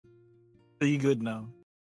So you good now?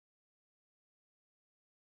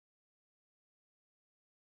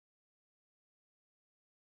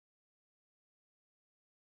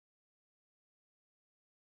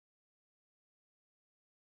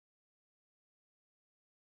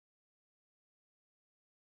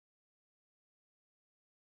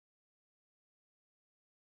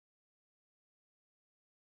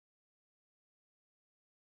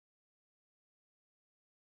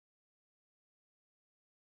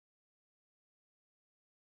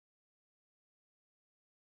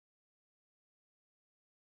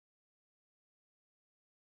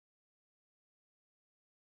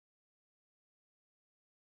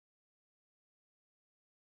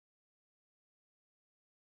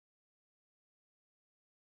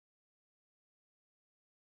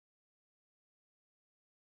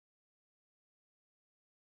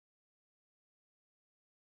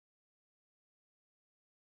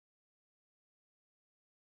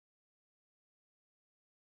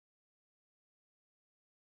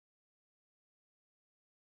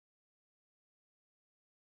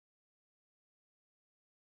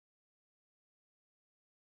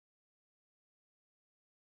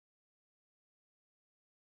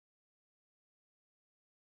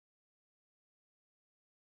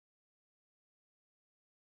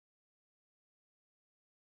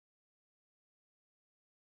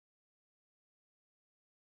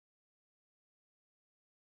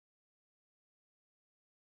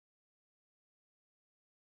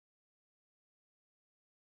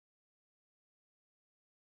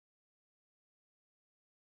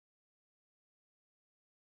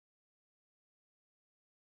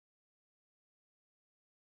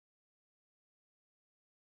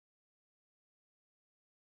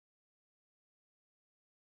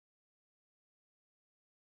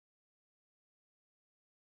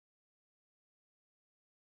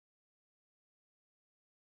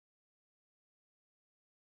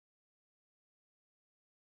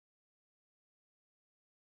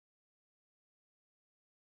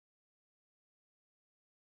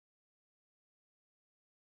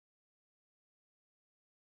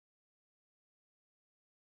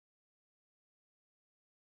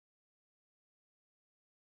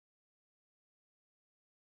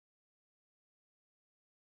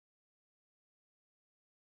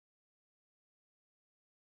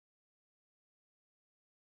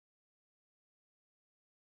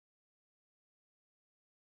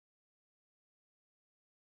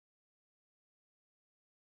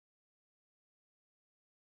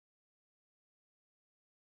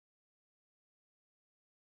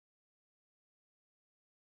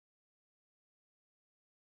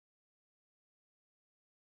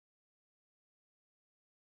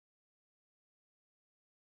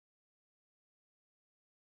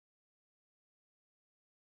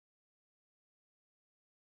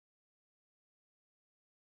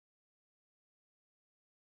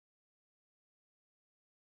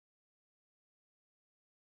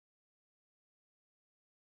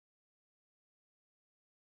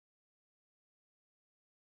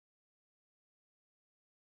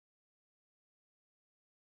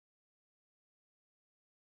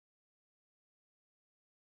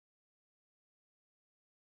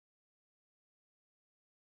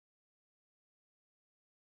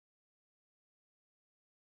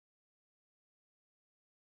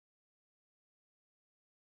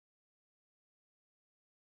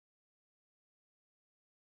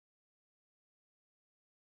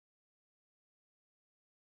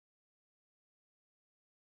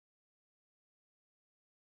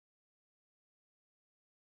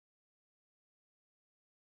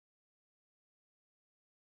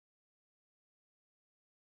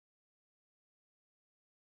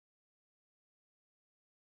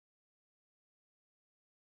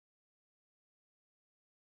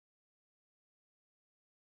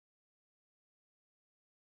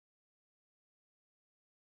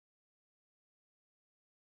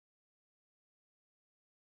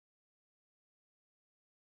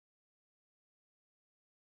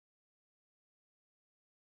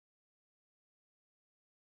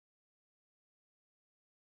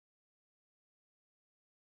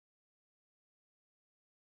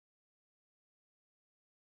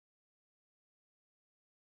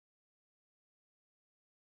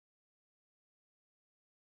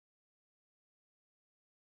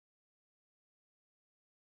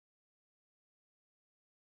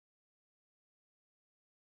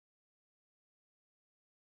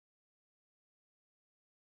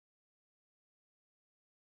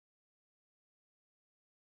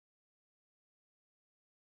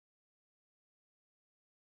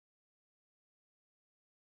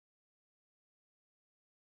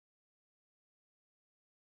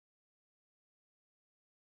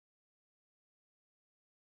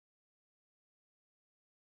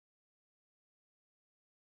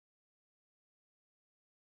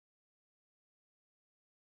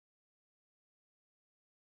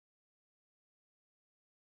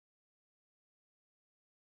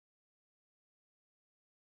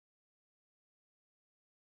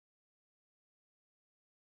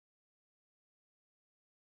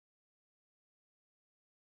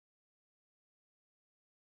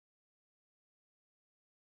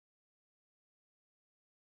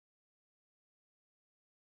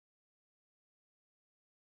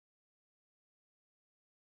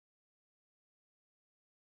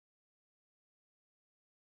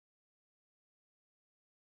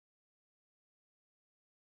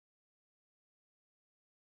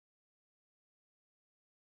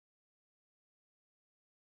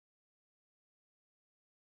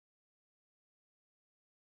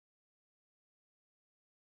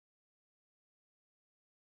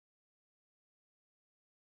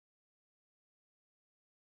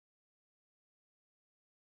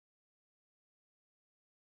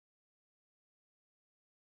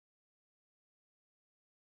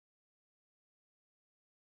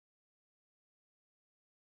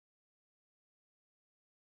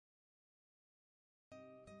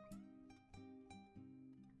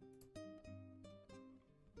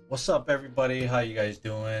 What's up, everybody? How you guys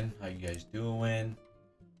doing?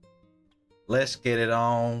 Let's get it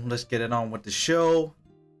on. Let's get it on with the show.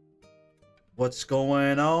 What's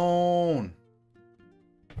going on?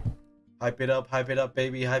 Hype it up,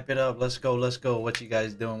 baby. Hype it up. Let's go. What you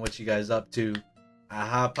guys doing? What you guys up to?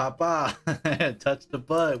 Aha, papa. Touch the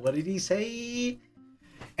butt. What did he say?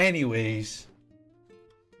 Anyways,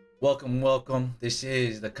 welcome. This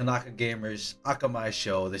is the Kanaka Gamers Akamai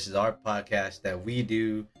Show. This is our podcast that we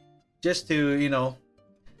do just to,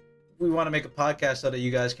 we want to make a podcast so that you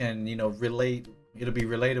guys can, relate. It'll be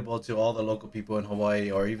relatable to all the local people in Hawaii,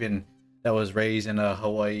 or even that was raised in a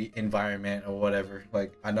Hawaii environment or whatever.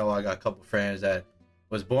 Like, I know I got a couple friends that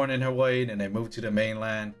was born in Hawaii and they moved to the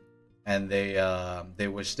mainland, and they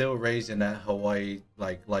were still raised in that Hawaii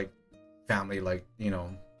like family,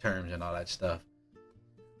 terms and all that stuff.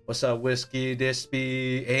 What's up, Whiskey,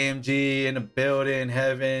 Dispy, AMG in the building,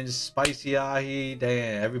 Heavens, Spicy Ahi,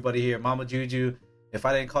 damn, everybody here, Mama Juju. If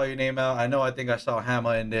I didn't call your name out, I think I saw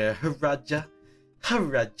Hammer in there. Raja.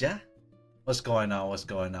 What's going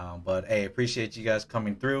on? But hey, appreciate you guys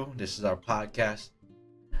coming through. This is our podcast.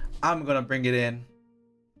 I'm gonna bring it in.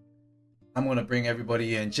 I'm gonna bring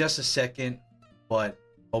everybody in just a second, but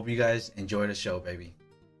hope you guys enjoy the show, baby.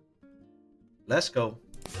 Let's go.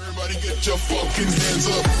 Everybody get your fucking hands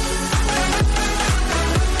up.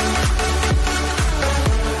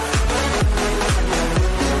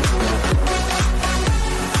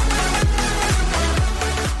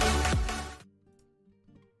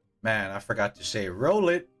 Man, I forgot to say roll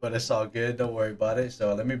it, but it's all good. Don't worry about it.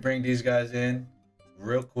 So let me bring these guys in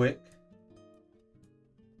real quick.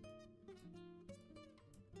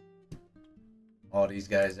 All these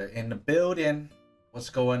guys are in the building.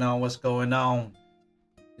 What's going on?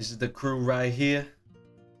 This is the crew right here.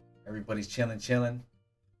 Everybody's chilling.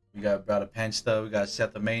 We got Brother Pensta, we got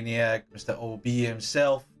Seth the Maniac, Mr. OB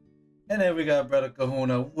himself, and then we got Brother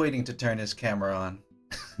Kahuna waiting to turn his camera on.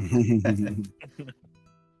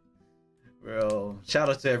 Well, shout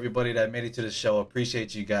out to everybody that made it to the show.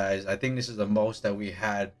 Appreciate you guys. I think this is the most that we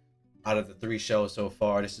had out of the 3 shows so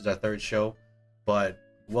far. This is our 3rd show, but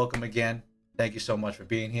welcome again. Thank you so much for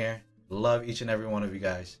being here. Love each and every one of you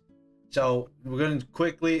guys. So we're going to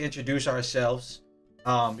quickly introduce ourselves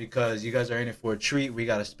because you guys are in it for a treat. We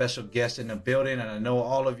got a special guest in the building, and I know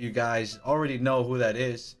all of you guys already know who that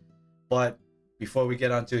is. But before we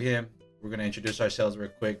get onto him, we're going to introduce ourselves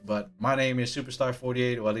real quick. But my name is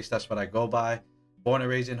Superstar48, or at least that's what I go by. Born and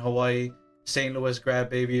raised in Hawaii. St. Louis grad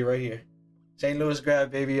baby right here. St. Louis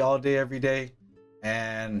grad baby all day, every day.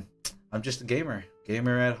 And I'm just a gamer.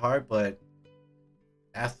 Gamer at heart, but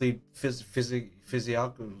athlete,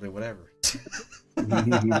 physiologically, whatever.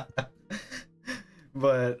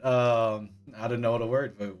 But I don't know the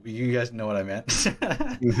word, but you guys know what I meant.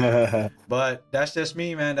 But that's just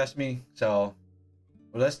me, man. That's me. So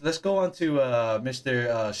let's go on to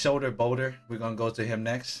Mr. Shoulder Boulder. We're gonna go to him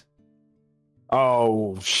next.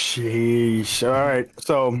 Oh, sheesh. All right.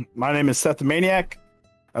 So my name is Seth the Maniac.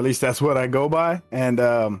 At least that's what I go by. And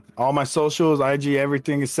all my socials, IG,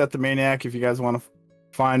 everything is Seth the Maniac. If you guys want to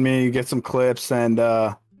find me, get some clips. And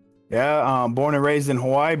born and raised in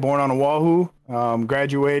Hawaii, born on Oahu,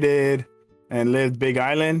 graduated and lived Big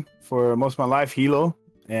Island for most of my life, Hilo,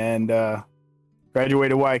 and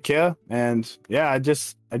graduated Waiakea. And I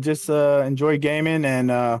just enjoy gaming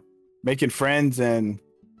and making friends and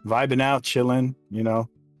vibing out, chilling,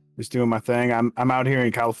 just doing my thing. I'm out here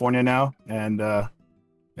in California now, and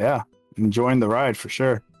enjoying the ride for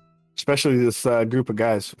sure, especially this group of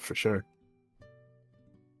guys for sure.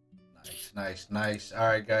 Nice. All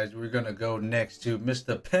right, guys, we're gonna go next to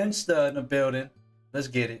Mr. Pensta in the building. Let's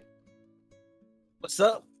get it. What's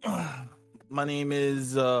up? My name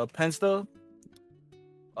is Pensta,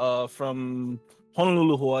 from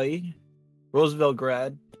Honolulu, Hawaii, Roosevelt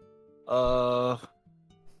grad. I'm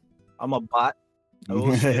a bot. I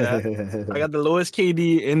will say that. I got the lowest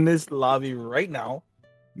KD in this lobby right now.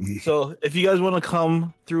 So if you guys want to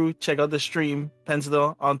come through, check out the stream,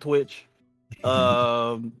 Pensta on Twitch.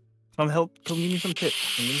 Come give me some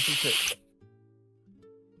tips.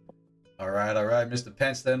 All right, Mr.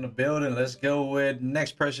 Pensta in the building. Let's go with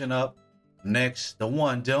next person up. Next, the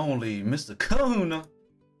one, the only, Mr. Kahuna.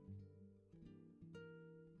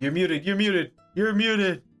 You're muted. You're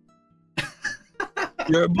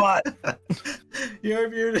a bot. You're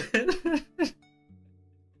muted.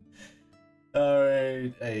 All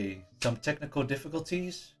right. Hey, some technical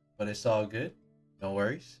difficulties, but it's all good. No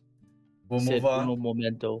worries. We'll move on. We'll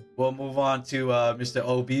move on to Mr.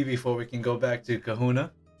 OB before we can go back to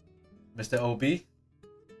Kahuna. Mr. OB.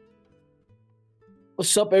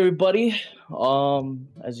 What's up, everybody?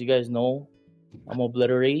 As you guys know, I'm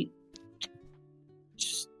Obliterate.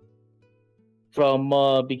 Just from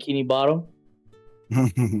Bikini Bottom.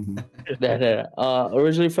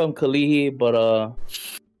 Originally from Kalihi, but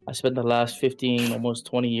I spent the last 15, almost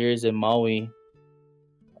 20 years in Maui,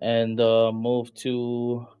 and moved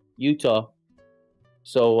to Utah.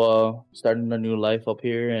 So starting a new life up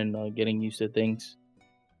here and getting used to things.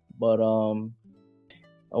 But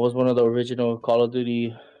I was one of the original Call of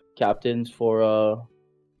Duty captains for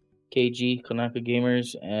KG Kanaka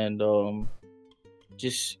Gamers, and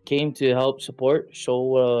just came to help support,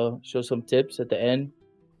 show some tips at the end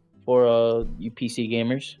for you PC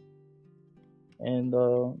gamers, and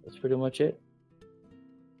that's pretty much it.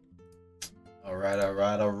 All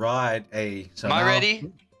right. Hey, so Am I now-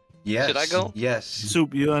 ready? Yes. Should I go? Yes.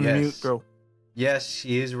 Soup, you Yes. unmute, bro. Yes,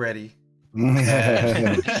 he is ready. My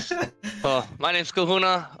name's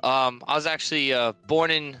Kahuna. I was actually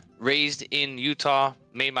born and raised in Utah.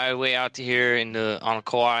 Made my way out to here on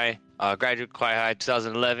Kauai. Graduated Kauai High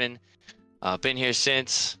 2011. Been here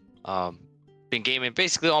since. Been gaming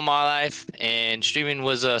basically all my life, and streaming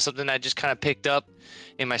was something I just kind of picked up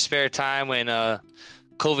in my spare time when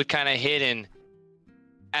COVID kind of hit. And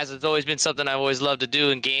as it's always been something I've always loved to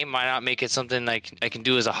do and game, why not make it something like I can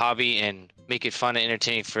do as a hobby and make it fun and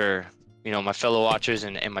entertaining for my fellow watchers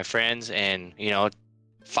and my friends. And I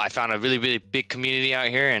found a really, really big community out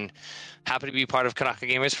here, and happy to be part of Kanaka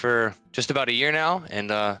Gamers for just about a year now. And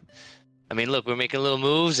look, we're making little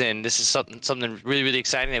moves, and this is something really, really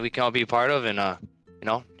exciting that we can all be a part of. And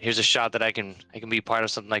here's a shot that I can be part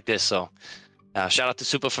of something like this. So shout out to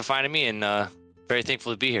Supa for finding me, and very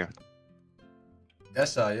thankful to be here.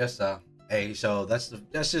 Yes, sir. Hey, so that's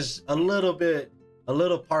just a little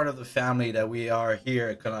part of the family that we are here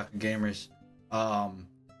at Kanaka Gamers. And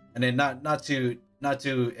then not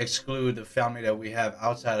to exclude the family that we have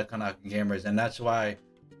outside of Kanaka Gamers, and that's why,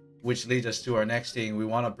 which leads us to our next thing. We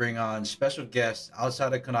want to bring on special guests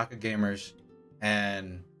outside of Kanaka Gamers,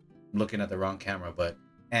 and I'm looking at the wrong camera, but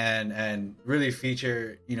and really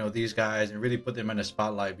feature these guys and really put them in the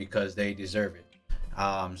spotlight because they deserve it.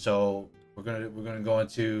 So we're gonna go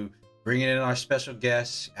into bringing in our special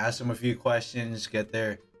guests, ask them a few questions, get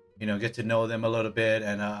to know them a little bit,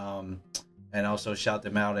 and also shout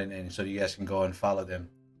them out, and so you guys can go and follow them.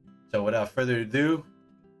 So without further ado,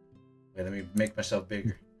 wait, let me make myself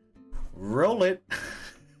bigger. Roll it.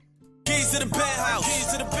 Keys to the penthouse.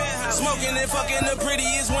 Smoking and fucking the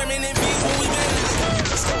prettiest women in peace when we been out.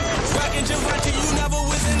 Rockin' Giovanni, you never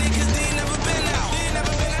was in it, cause they never been out.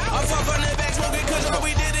 I fuck on the back smoking cause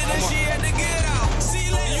we did it and she had to get out.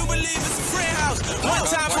 You believe it's a friend house. One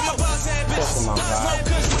time from a boss head bitch. Smoke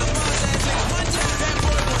cause with a boss ass nigga. One time that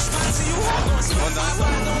boy gon' sponsor you. Don't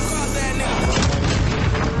cross that nigga.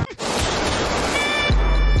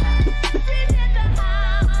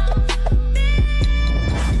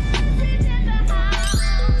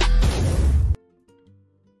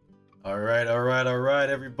 All right,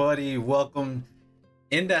 everybody. Welcome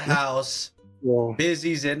in the house. Whoa.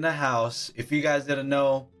 Busy's in the house. If you guys didn't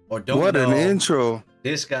know or don't know, What an intro.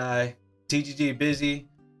 this guy, TGG Busy,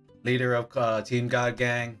 leader of Team God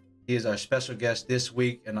Gang, he is our special guest this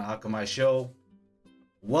week in the Akamai Show.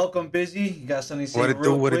 Welcome, Busy. You got something to say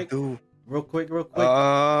What it do? Real quick.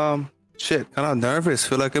 Shit, kind of nervous.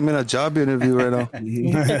 Feel like I'm in a job interview right now.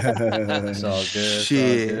 It's all good. Shit.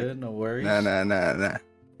 It's all good. No worries. Nah.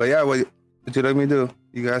 But yeah, what you like me to do?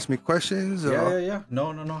 You ask me questions? Or? Yeah.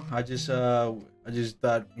 No. I just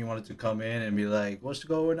thought you wanted to come in and be like, "What's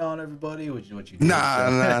going on, everybody?" What you do? Nah.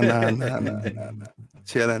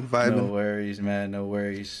 Chilling, vibing. No worries, man. No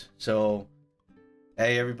worries. So,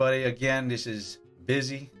 hey, everybody. Again, this is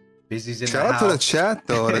Busy. Busy's in Shout the out house. to the chat,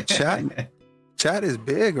 though. The chat is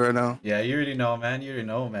big right now. Yeah, you already know, man. You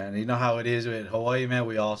know how it is with Hawaii, man.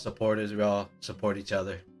 We all supporters. We all support each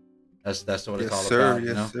other. That's what it's all about.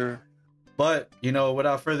 Yes, sir. But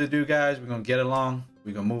without further ado, guys, we're gonna get along.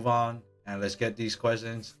 We're gonna move on, and let's get these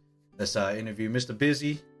questions. Let's interview Mr.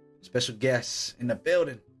 Busy, special guest in the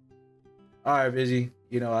building. All right, Busy.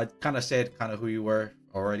 I kind of said who you were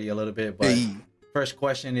already a little bit, but Hey. first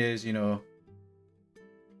question is,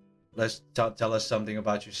 let's tell us something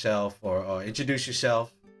about yourself, or introduce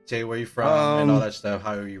yourself. Say where you're from and all that stuff.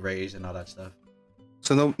 How were you raised and all that stuff.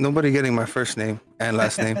 So nobody getting my first name and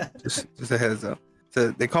last name. just a heads up. So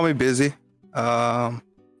they call me Busy.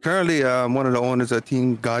 Currently, I'm one of the owners of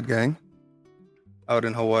Team God Gang out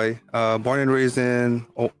in Hawaii. Born and raised on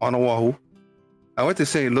Oahu. I went to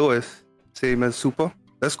St. Louis, same as Supa.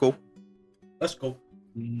 Let's go.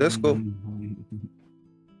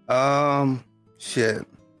 Shit.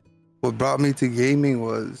 What brought me to gaming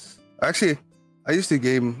was actually I used to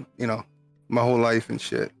game, my whole life and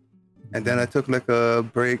shit. and then I took like a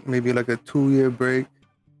break, maybe like a 2-year break.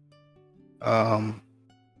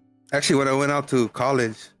 Actually, when I went out to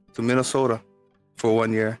college to Minnesota for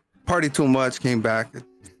 1 year, partied too much, came back.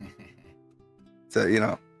 So you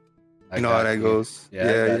know I how got that you. goes. Yeah,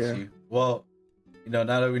 I got you. Well, now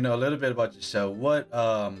that we know a little bit about yourself, what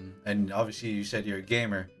and obviously you said you're a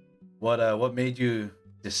gamer. What made you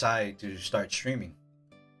decide to start streaming?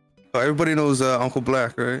 Everybody knows Uncle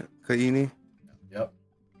Black, right? Kaini. Yep.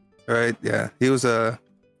 Right. Yeah, he was a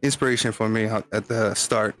inspiration for me at the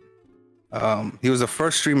start. He was the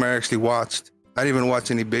first streamer I actually watched. I didn't even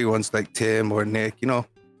watch any big ones like Tim or Nick.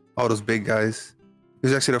 All those big guys. He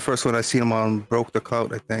was actually the first one I seen him on Broke the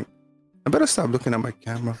Clout, I think. I better stop looking at my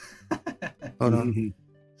camera. Hold on.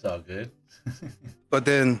 It's all good. But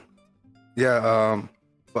then, yeah,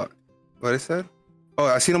 fuck. What I said? Oh,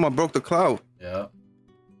 I seen him on Broke the Clout. Yeah.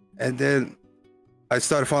 And then I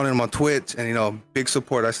started following him on Twitch, and big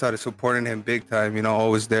support. I started supporting him big time.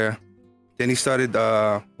 Always there. Then he started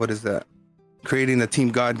creating the Team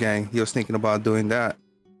God Gang. He was thinking about doing that.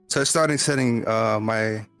 So I started sending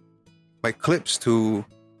my clips to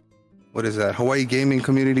Hawaii Gaming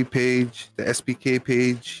Community page, the SPK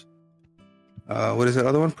page. What is that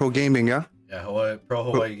other one? Pro Gaming, yeah? Yeah,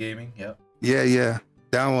 Hawaii Gaming, yep. Yeah,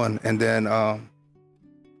 that one. And then I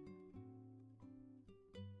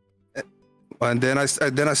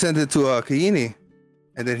sent it to Kaini,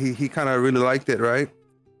 and then he kind of really liked it, right?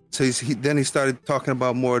 So he started talking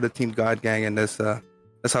about more of the Team God Gang, and that's how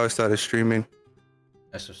I started streaming.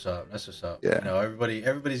 That's what's up. Yeah.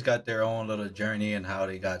 Everybody's got their own little journey and how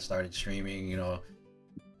they got started streaming.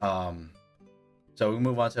 So we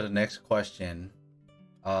move on to the next question.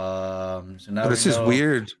 So now This is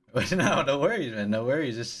weird. No worries, man. No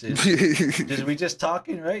worries. We just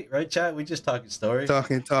talking, right, chat? We just talking story.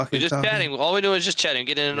 Talking. We're just chatting. All we're doing is just chatting,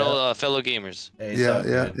 getting to know fellow gamers. Hey,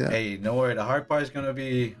 yeah. Hey, no worry. The hard part is gonna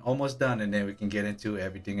be almost done, and then we can get into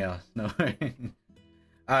everything else. No worries.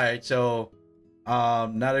 All right. So,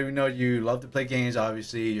 now that we know you love to play games,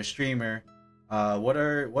 obviously you're a streamer. What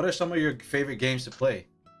are some of your favorite games to play?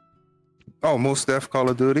 Oh, most Def, Call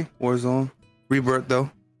of Duty, Warzone, Rebirth though.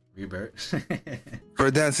 Rebirth.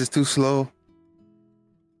 Verdansk is too slow.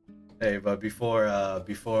 Hey, but before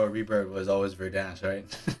Rebirth was always Verdansk, right?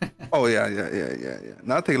 Oh yeah.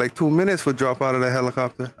 Now I take like 2 minutes for drop out of the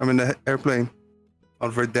helicopter. I mean the airplane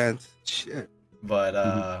on Verdansk. Shit. But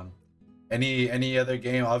any other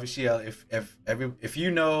game? Obviously, if you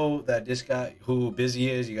know that this guy who Busy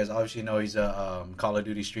is, you guys obviously know he's a Call of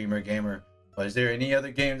Duty streamer gamer. But is there any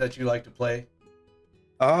other game that you like to play?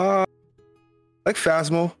 Like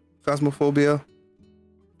Phasmophobia.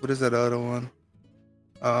 What is that other one?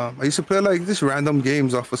 I used to play like just random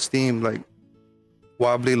games off of Steam, like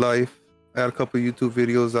Wobbly Life. I had a couple YouTube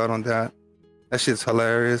videos out on that. That shit's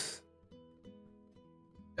hilarious.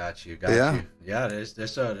 Got you. Yeah,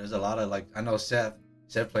 there's a lot of, like, I know Seth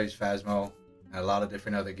plays Phasmo and a lot of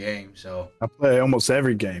different other games. So I play almost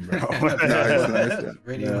every game, bro. Nice.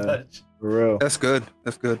 Pretty much. For real. That's good.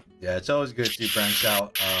 Yeah, it's always good to branch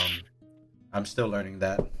out. I'm still learning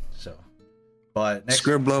that. So, but next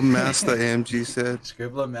Scribbler Master, AMG said.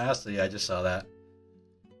 Scribbler Master. Yeah, I just saw that.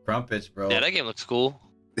 Crumpets, bro. Yeah, that game looks cool.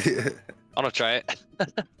 I want to try it.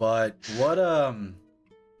 But what are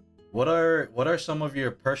some of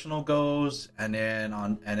your personal goals, and then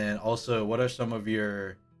also what are some of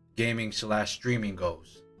your gaming/streaming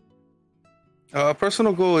goals?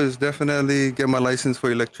 Personal goal is definitely get my license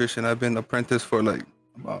for electrician. I've been apprentice for like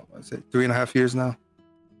about 3.5 years now.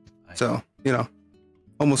 Nice. So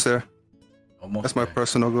almost there. That's my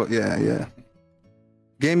personal goal. Yeah.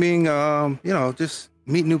 Gaming, just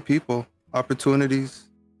meet new people, opportunities.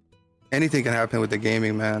 Anything can happen with the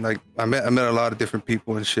gaming, man. Like I met a lot of different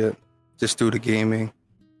people and shit just through the gaming.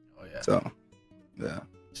 Oh yeah. So, yeah.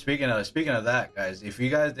 Speaking of that, guys, if you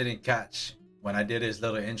guys didn't catch when I did his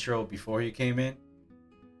little intro before he came in,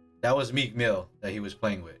 that was Meek Mill that he was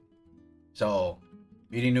playing with. So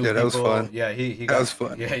meeting new people. That was fun. Yeah, that was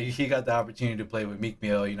fun. Yeah, he got the opportunity to play with Meek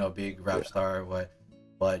Mill, big rap star.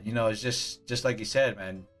 But it's just like you said,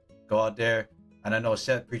 man. Go out there, and I know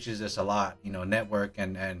Seth preaches this a lot. Network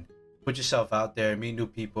and put yourself out there, meet new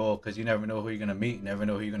people, because you never know who you're gonna meet, you never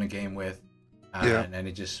know who you're gonna game with, and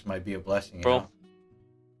it just might be a blessing, bro.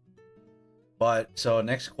 But so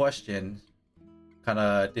next question, kind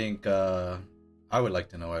of think I would like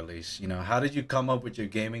to know at least, how did you come up with your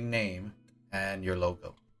gaming name and your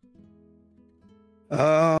logo?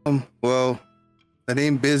 Well, the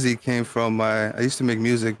name Busy came from I used to make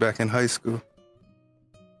music back in high school.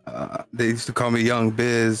 They used to call me Young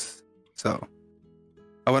Biz, so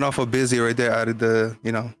I went off of Busy right there, added the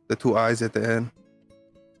 2 I's at the end.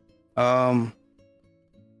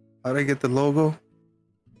 How did I get the logo?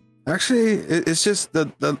 Actually, it's just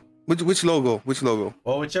the which logo? Which logo?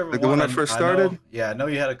 Well, whichever Like one. the one I first started? I know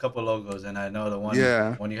you had a couple logos, and I know the one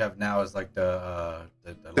Yeah. one you have now is like the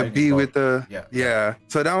The lightning B bolt. with the Yeah.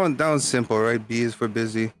 So that one's simple, right? B is for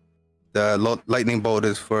busy. The lightning bolt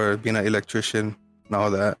is for being an electrician and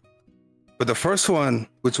all that. But the first one,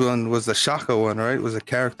 which one was the Shaka one, right? It was a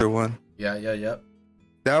character one. Yeah.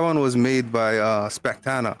 That one was made by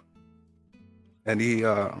Spectana, and he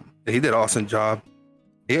did an awesome job.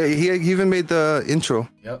 He even made the intro.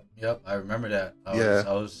 Yep. I remember that. I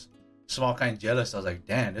Yeah. was small kind jealous. I was like,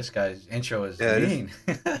 damn, this guy's intro is Yeah, mean.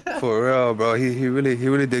 For real, bro. He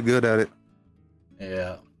really did good at it.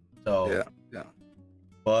 Yeah. So. Yeah.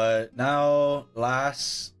 But now,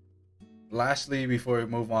 lastly, before we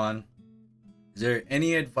move on, is there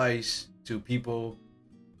any advice to people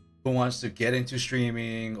who wants to get into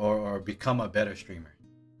streaming or become a better streamer?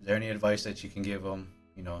 Is there any advice that you can give them?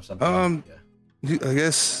 You know, something. I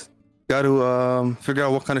guess got to figure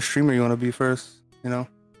out what kind of streamer you want to be first. You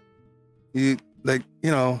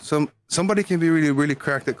know, somebody can be really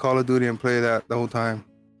cracked at Call of Duty and play that the whole time,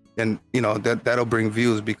 and you know that'll bring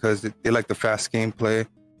views because they like the fast gameplay.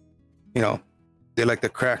 You know, they like the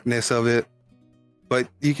crackness of it. But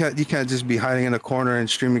you can't just be hiding in a corner and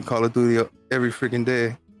streaming Call of Duty every freaking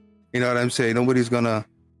day. You know what I'm saying? Nobody's gonna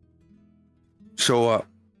show up.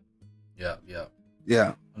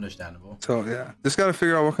 Yeah. Understandable. So yeah, just gotta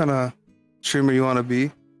figure out what kind of streamer you want to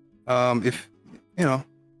be. If you know,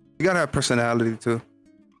 you gotta have personality too.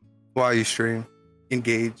 While you stream,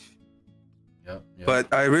 engage. Yep.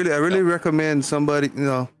 But I really recommend somebody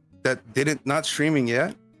that not streaming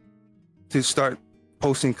yet to start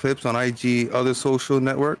posting clips on IG, other social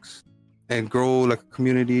networks, and grow like a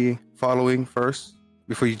community following first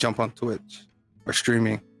before you jump on Twitch or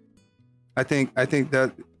streaming. I think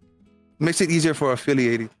that makes it easier for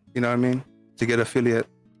affiliating. You know what I mean? To get affiliate.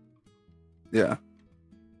 Yeah.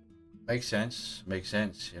 Makes sense.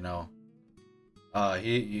 You know,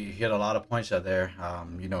 he hit a lot of points out there.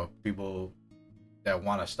 You know, people that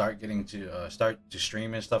want to start to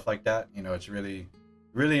stream and stuff like that. You know, it's really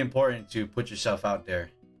important to put yourself out there.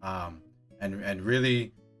 And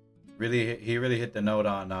really he really hit the note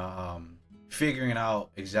on figuring out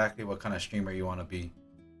exactly what kind of streamer you want to be,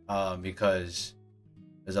 because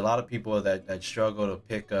there's a lot of people that struggle to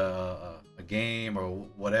pick a game or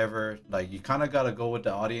whatever. Like, you kind of got to go with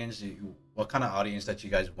the audience, what kind of audience that you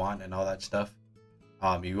guys want and all that stuff.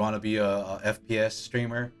 You want to be a FPS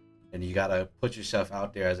streamer, and you got to put yourself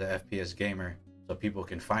out there as a FPS gamer so people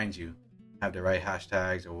can find you, have the right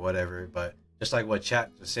hashtags or whatever. But just like what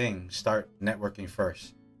chat was saying, start networking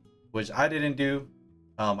first, which I didn't do.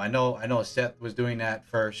 I know Seth was doing that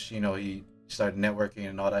first. You know, he started networking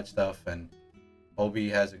and all that stuff, and Obi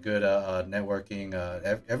has a good networking.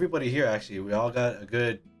 Everybody here, actually, we all got a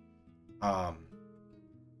good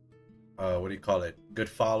what do you call it? Good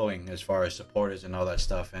following as far as supporters and all that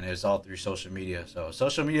stuff, and it's all through social media. So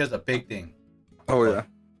social media is a big thing. Oh yeah.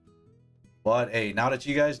 But hey, now that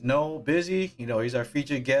you guys know Busy, you know, he's our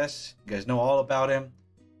featured guest. You guys know all about him.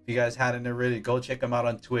 If you guys hadn't already, go check him out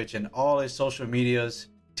on Twitch and all his social medias.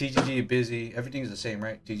 TGG Busy. Everything's the same,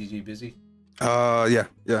 right? TGG Busy. Yeah.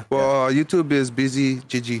 Well, YouTube is Busy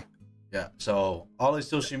GG. Yeah. So all his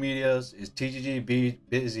social medias is TGG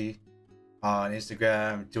Busy on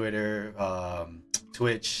Instagram, Twitter,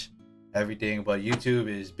 Twitch, everything. But YouTube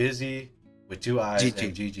is Busy with 2 I's GG.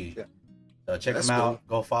 and GG. Yeah. So check That's him out.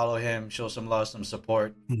 cool. Go follow him. Show some love, some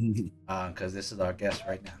support, because this is our guest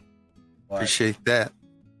right now. But Appreciate that.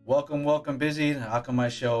 welcome, Busy. Akamai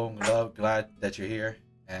Show. Glad that you're here,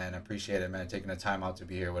 and appreciate it, man. Taking the time out to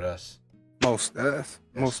be here with us. Most F. Yes,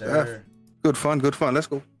 Most F. sir. Good fun. Let's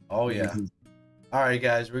go. Oh yeah. All right,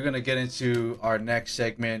 guys. We're gonna get into our next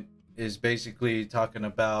segment. Is basically talking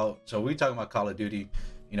about. So we talking about Call of Duty.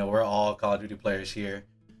 You know, we're all Call of Duty players here,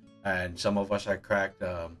 and some of us are cracked.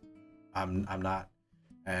 I'm not,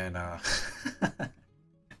 and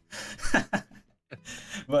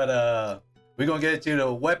but we're gonna get into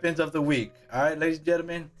the weapons of the week. All right, ladies and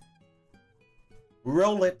gentlemen,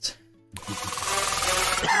 roll it.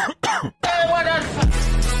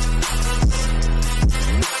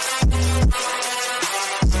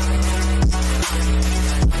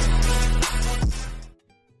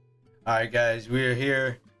 All right, guys, we're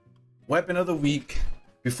here. Weapon of the week.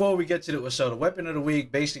 Before we get to the weapon of the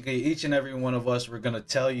week, basically each and every one of us, we're gonna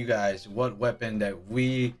tell you guys what weapon that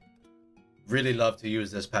we really love to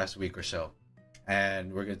use this past week or so,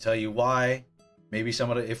 and we're gonna tell you why. Maybe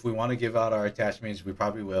some of the, if we want to give out our attachments, we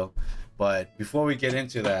probably will. But before we get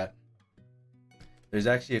into that, there's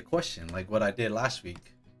actually a question like what I did last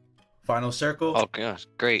week. Final circle. Oh gosh,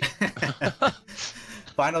 great.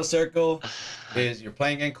 Final circle is you're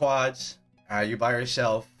playing in quads. You're by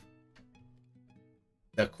yourself.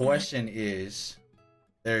 The question is,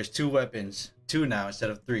 there's two weapons, two now instead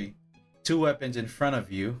of three. Two weapons in front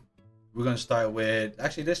of you. We're gonna start with.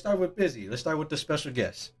 Actually, let's start with Busy. Let's start with the special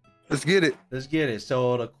guest. Let's get it. Let's get it.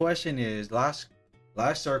 So the question is, last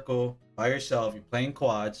circle by yourself. You're playing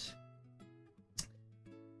quads.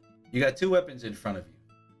 You got two weapons in front of you.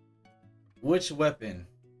 Which weapon,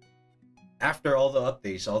 after all the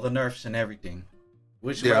updates, all the nerfs and everything,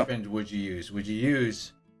 which weapon would you use? Would you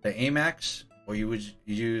use the AMAX or would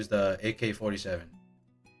you use the AK-47?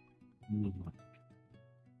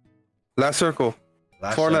 Last circle.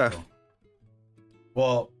 Four left.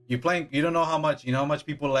 Well, you don't know how much. You know how much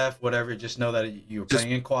people left. Whatever. Just know that you're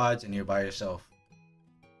playing in quads and you're by yourself.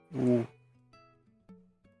 Ooh.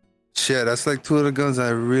 Shit, that's like two of the guns I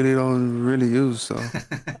really don't use. So,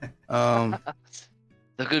 A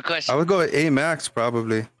good question. I would go with AMAX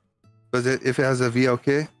probably, because if it has a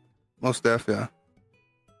VLK, most def, yeah.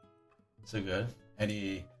 So good.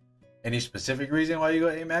 Any specific reason why you go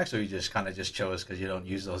AMAX, or you just kind of just chose because you don't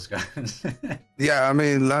use those guns? Yeah, I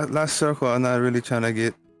mean, last circle, I'm not really trying to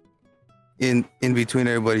get in between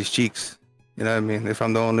everybody's cheeks. You know what I mean? If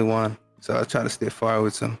I'm the only one, so I try to stay far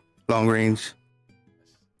with some long range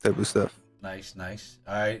type of stuff. Nice.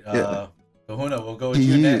 All right, Kahuna, we'll go with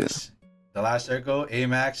you next. The last circle,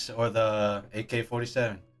 AMAX or the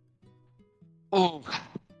AK-47? Oh,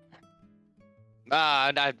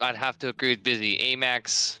 I'd have to agree with Busy.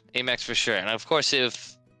 AMAX for sure. And of course,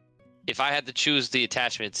 if I had to choose the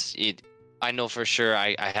attachments, I know for sure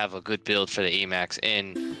I have a good build for the AMAX.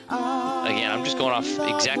 And again, I'm just going off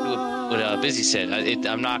exactly what Busy said.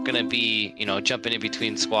 I'm not gonna be jumping in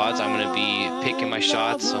between squads. I'm gonna be picking my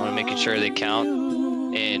shots. I'm gonna making sure they count,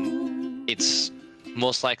 and it's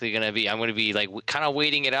most likely I'm gonna be like kind of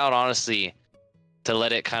waiting it out, honestly, to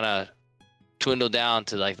let it kind of dwindle down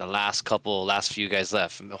to like the last few guys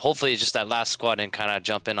left. Hopefully it's just that last squad and kind of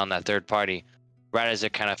jump in on that third party right as they're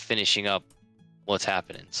kind of finishing up what's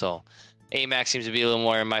happening. So AMAX seems to be a little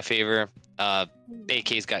more in my favor.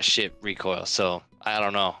 AK's got shit recoil, so I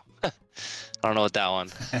don't know. I don't know with that one.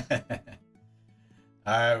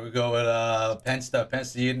 All right, we go with Pensta.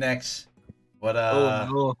 Pensta, you next. What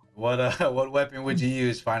weapon would you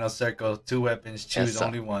use? Final circle, two weapons, choose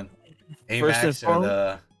only one. AMAX or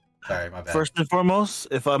the... Sorry, my bad. First and foremost,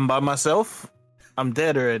 if I'm by myself, I'm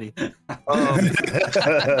dead already. I'd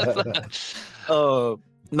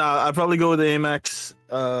probably go with the AMAX.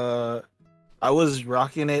 I was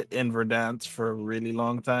rocking it in Verdansk for a really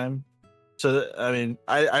long time. So, I mean,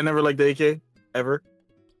 I never liked the AK, ever.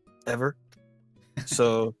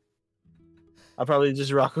 So, I'll probably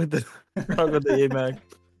just rock with the AMAX.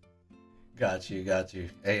 Got you.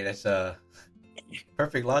 Hey, that's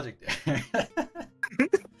perfect logic there.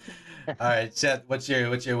 All right, Seth, what's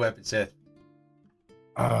your weapon, Seth?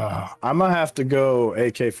 I'm gonna have to go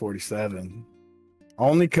AK-47,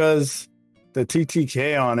 only because the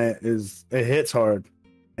TTK on it hits hard,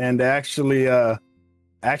 and they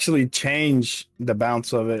actually change the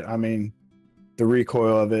bounce of it. I mean, the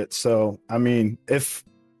recoil of it. So I mean, if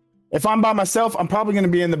I'm by myself, I'm probably gonna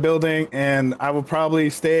be in the building, and I will probably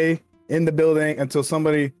stay in the building until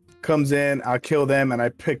somebody comes in. I'll kill them, and I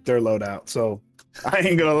pick their loadout. So. I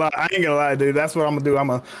ain't gonna lie, dude. That's what I'm gonna do. I'm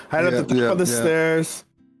gonna hide up the top of the stairs,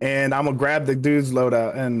 and I'm gonna grab the dude's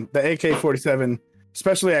loadout. And the AK-47,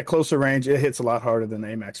 especially at closer range, it hits a lot harder than the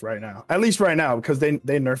AMAX right now. At least right now, because they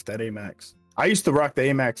nerfed that AMAX. I used to rock the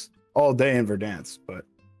AMAX all day in Verdansk, but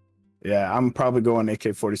yeah, I'm probably going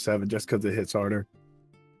AK-47 just because it hits harder.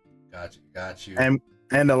 Got you.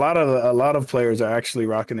 And a lot of players are actually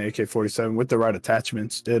rocking the AK-47 with the right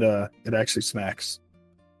attachments. It actually smacks.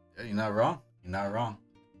 Yeah, you're not wrong.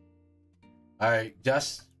 All right,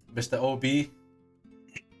 just Mr. OB.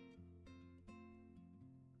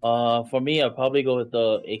 For me, I'd probably go with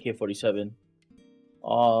the AK-47.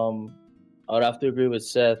 I would have to agree with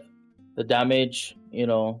Seth. The damage,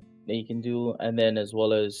 that you can do, and then as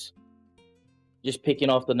well as just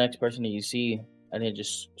picking off the next person that you see, and then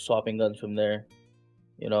just swapping guns from there.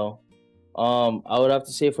 I would have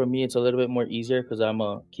to say for me, it's a little bit more easier because I'm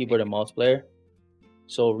a keyboard and mouse player.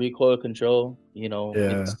 So recoil control,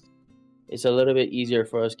 it's a little bit easier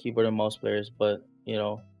for us keyboard and mouse players. But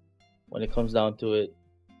when it comes down to it,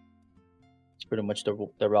 it's pretty much the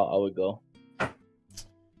route I would go.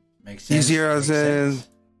 Makes sense.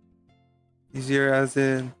 Easier as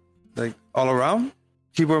in like all around.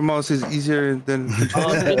 Keyboard mouse is easier than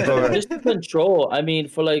just to control. I mean,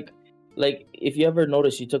 for like if you ever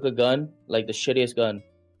notice, you took a gun, like the shittiest gun,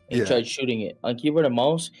 and Yeah. tried shooting it. On keyboard and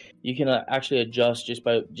mouse, you can actually adjust just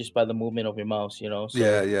by the movement of your mouse. You know. So,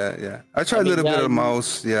 yeah. I tried a little bit of the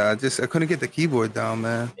mouse. Yeah, I couldn't get the keyboard down,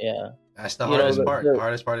 man. Yeah. That's the hardest part. The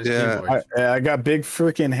hardest part is keyboard. I got big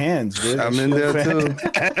freaking hands, dude. I'm in there too.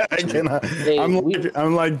 I cannot.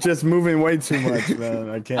 I'm like just moving way too much,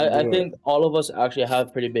 man. I can't. I think all of us actually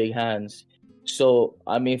have pretty big hands. So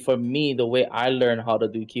I mean, for me, the way I learned how to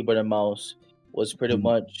do keyboard and mouse was pretty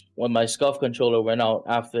much when my SCUF controller went out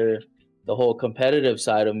after the whole competitive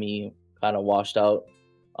side of me kind of washed out.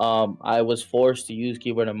 I was forced to use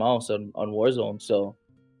keyboard and mouse on Warzone. So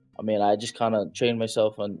I mean, I just kind of trained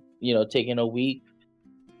myself on, taking a week,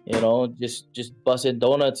 just busting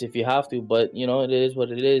donuts if you have to. But, it is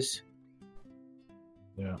what it is.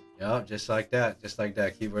 Yeah. Yeah, just like that.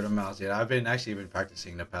 Keyboard and mouse. Yeah, I've been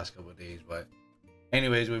practicing the past couple of days. But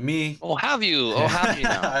anyways, with me. Oh, have you? Now?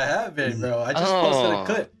 I have been, bro. I just posted a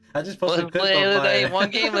clip. Play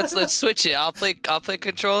one game. Let's switch it. I'll play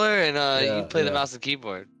controller and you play the mouse and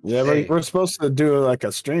keyboard. Yeah, we're supposed to do like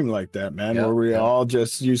a stream like that, man, where we all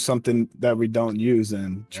just use something that we don't use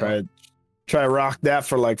and try rock that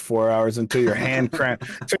for like 4 hours until your hands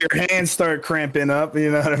start cramping up.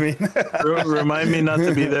 You know what I mean? Remind me not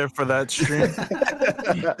to be there for that stream.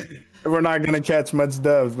 We're not gonna catch much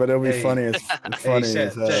doves, but it'll be funny. It's funny.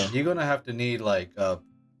 Seth, you're gonna have to need like a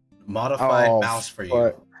modified mouse for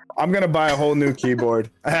you. I'm gonna buy a whole new keyboard.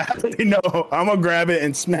 I already know. I'm gonna grab it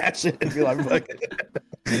and smash it and be like, "Fuck it."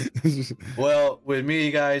 Well, with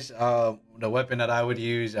me, guys, the weapon that I would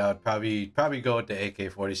use, I would probably go with the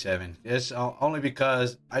AK-47. It's only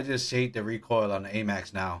because I just hate the recoil on the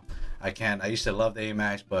AMAX now. I used to love the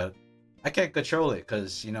AMAX, but I can't control it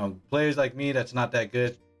because players like me that's not that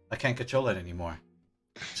good, I can't control it anymore.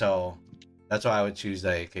 So that's why I would choose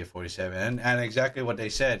the AK-47, and exactly what they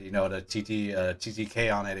said. The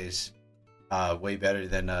TTK on it is way better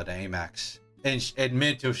than the AMAX in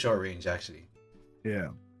mid to short range, actually. Yeah.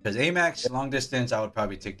 Because AMAX long distance, I would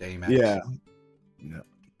probably take the AMAX. Yeah.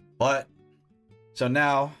 But so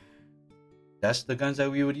now, that's the guns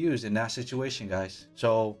that we would use in that situation, guys.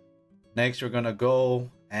 So next, we're gonna go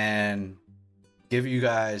and give you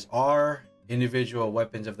guys our individual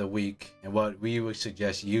weapons of the week and what we would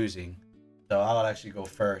suggest using. So I'll actually go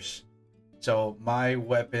first. So my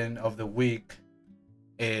weapon of the week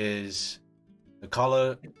is the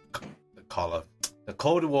Cold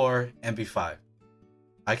War MP5.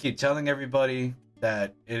 I keep telling everybody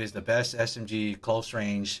that it is the best SMG close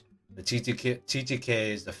range. The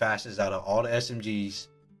TTK is the fastest out of all the SMGs,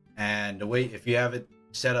 and the way, if you have it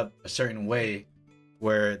set up a certain way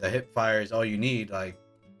where the hip fire is all you need, like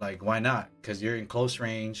why not? Because you're in close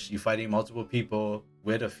range, you're fighting multiple people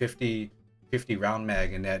with a 50 round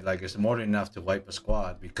mag, and that it's more than enough to wipe a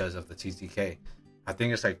squad because of the TTK. I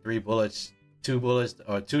think it's like 2 to 3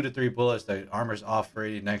 bullets. The armor's off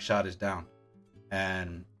already. Next shot is down.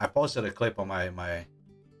 And I posted a clip on my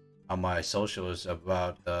socials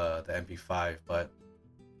about the MP5. But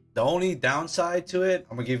the only downside to it,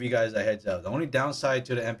 I'm gonna give you guys a heads up. The only downside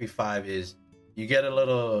to the MP5 is you get a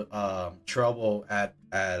little trouble at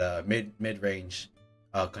mid range,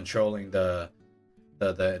 controlling the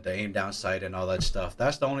aim down sight and all that stuff.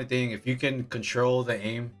 That's the only thing. If you can control the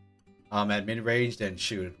aim at mid range, then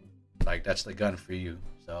shoot, that's the gun for you.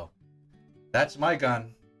 So that's my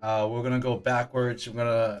gun. We're gonna go backwards.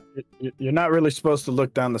 You're not really supposed to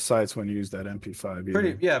look down the sights when you use that MP5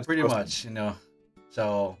 either. Pretty much.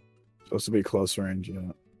 So supposed to be close range.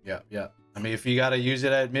 Yeah. I mean, if you gotta use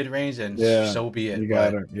it at mid range, then so be it. You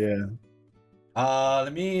got it. Yeah.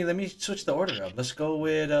 Let me switch the order up. Let's go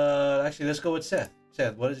with Seth.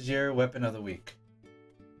 Seth, what is your weapon of the week?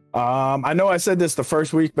 I know I said this the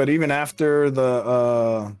first week, but even after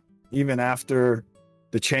the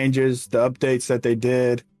changes, the updates that they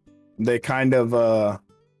did, they kind of I'm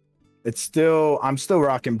still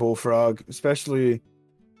rocking Bullfrog, especially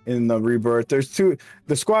in the rebirth. The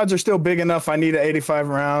squads are still big enough. I need an 85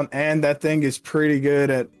 round, and that thing is pretty good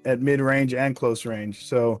at mid range and close range.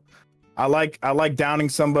 So I like downing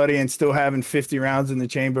somebody and still having 50 rounds in the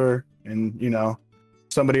chamber, and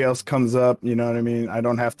somebody else comes up, you know what I mean? I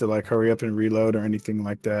don't have to hurry up and reload or anything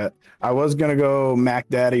like that. I was gonna go Mac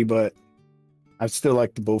Daddy, but I still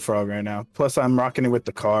like the Bullfrog right now. Plus I'm rocking it with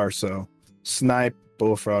the car, so snipe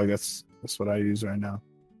Bullfrog, that's what I use right now.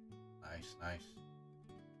 Nice.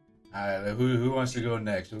 All right, who wants to go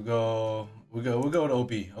next? We'll go to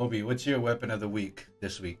Obi. Obi, what's your weapon of the week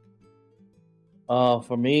this week?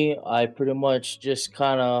 For me, I pretty much just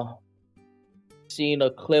kind of seen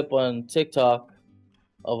a clip on TikTok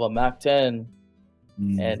of a Mac 10,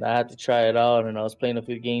 and I had to try it out. And I was playing a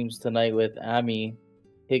few games tonight with Ami,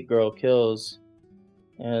 Hit Girl Kills,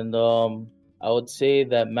 and I would say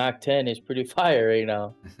that Mac 10 is pretty fire right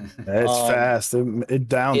now. It's fast. It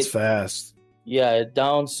downs it- fast. Yeah, it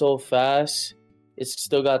downs so fast. It's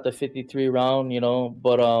still got the 53 round,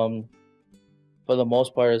 but for the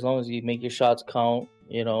most part, as long as you make your shots count,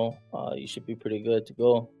 you should be pretty good to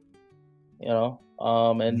go. And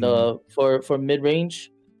for mid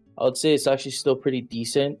range, I would say it's actually still pretty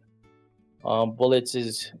decent. Bullets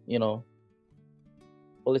is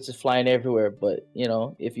flying everywhere, but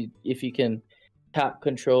if you can tap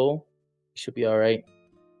control, you should be all right.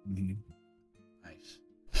 Mhm. Nice.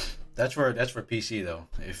 That's for PC though.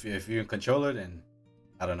 If you're a controller, then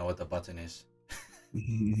I don't know what the button is.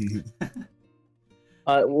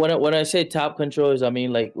 When I say tap controllers, I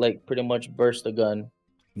mean like pretty much burst the gun.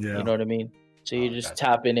 Yeah. You know what I mean? So you're just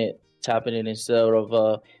Gotcha. tapping it instead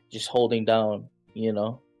of just holding down.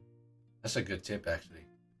 That's a good tip, actually.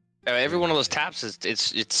 Every one of those taps is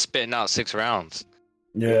it's spitting out 6 rounds.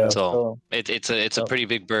 Yeah. So it's a pretty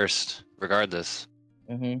big burst, regardless.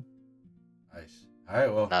 Mm-hmm. Nice. All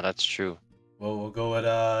right. Well, No, that's true. we'll go with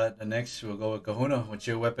the next. We'll go with Kahuna. What's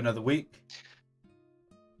your weapon of the week?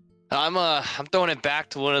 I'm throwing it back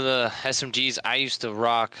to one of the SMGs I used to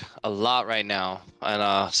rock a lot right now.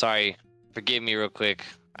 And sorry, forgive me real quick.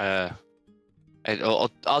 I'll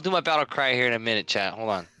do my battle cry here in a minute, chat. Hold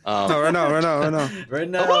on. No, right now. Right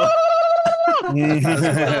now.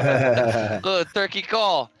 Turkey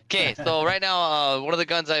call. Okay, so right now, one of the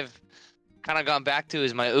guns I've kind of gone back to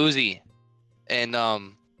is my Uzi, and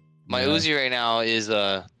my Uzi right now is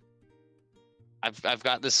I've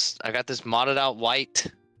got this modded out white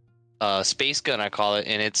space gun, I call it,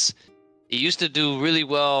 and it used to do really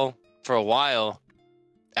well for a while.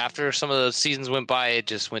 After some of the seasons went by, it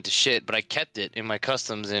just went to shit, but I kept it in my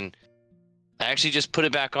customs, and I actually just put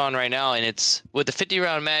it back on right now, and it's with the 50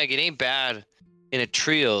 round mag. It ain't bad in a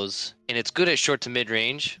trios, and it's good at short to mid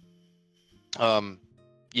range.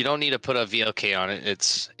 You don't need to put a VLK on it.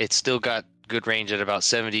 It's still got good range at about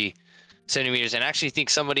 70 meters, and I actually think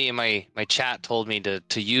somebody in my chat told me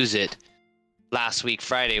to use it last week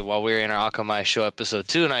Friday while we were in our Akamai Show episode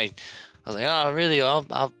 2, and I was like, oh really,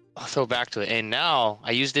 I'll throw back to it. And now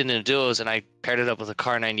I used it in the duos, and I paired it up with a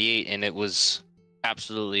Car 98, and it was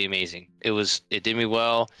absolutely amazing. It did me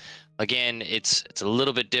well. Again, it's a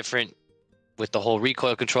little bit different with the whole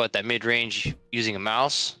recoil control at that mid range using a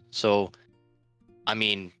mouse. So I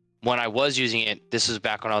mean, when I was using it, this is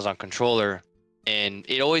back when I was on controller, and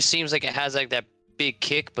it always seems like it has like that big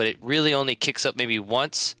kick, but it really only kicks up maybe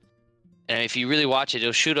once. And if you really watch it,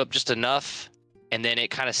 it'll shoot up just enough, and then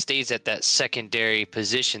it kind of stays at that secondary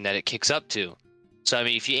position that it kicks up to. So I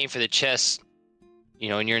mean, if you aim for the chest,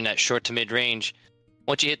 and you're in that short to mid range,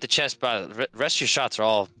 once you hit the chest, the rest of your shots are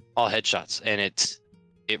all headshots, and it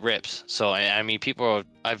rips. So I mean,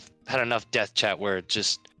 I've had enough death chat where it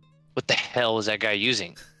just, what the hell is that guy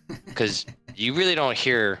using? Because you really don't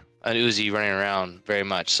hear an Uzi running around very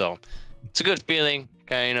much. So it's a good feeling,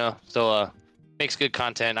 so makes good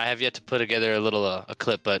content. I have yet to put together a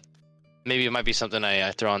clip, but maybe it might be something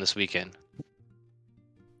I throw on this weekend.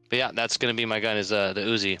 But yeah, that's gonna be my gun, is the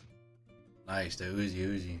Uzi. Nice, the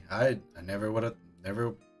Uzi. I never would have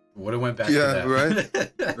went back Yeah, to that. right.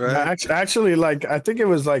 Right. Actually, like I think it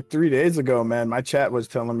was like 3 days ago, man. My chat was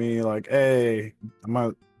telling me like, "Hey, I'm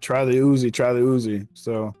gonna try the Uzi."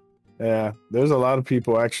 So, yeah, there's a lot of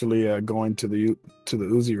people actually going to the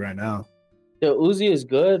Uzi right now. The Uzi is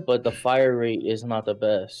good, but the fire rate is not the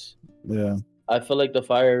best. Yeah. I feel like the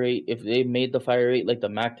fire rate, if they made the fire rate like the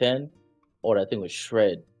Mac 10, that thing would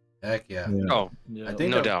shred. Heck yeah. Oh, Yeah. I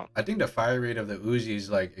think no doubt. I think the fire rate of the Uzi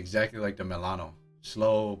is like exactly like the Milano,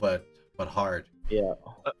 slow but hard. Yeah.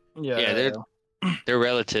 Yeah, they're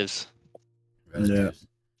relatives. Relatives.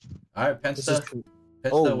 All right, Pensta.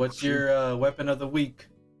 Oh, What's your weapon of the week?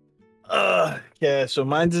 Yeah, so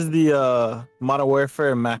mine's is the Modern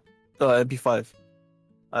Warfare Mac MP5.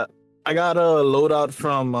 I got a loadout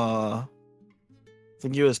from I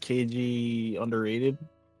think it was KG Underrated.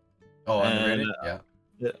 Oh, And, underrated. Yeah.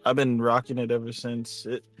 Yeah, I've been rocking it ever since.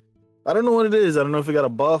 I don't know what it is. I don't know if it got a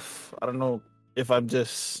buff. I don't know if I'm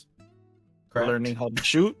just Correct. learning how to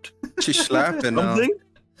shoot She's slapping now. something.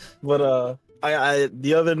 But I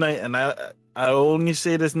the other night, and I only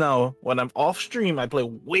say this now, when I'm off stream, I play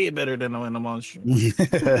way better than when I'm on stream.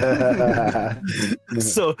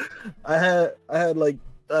 So I had like,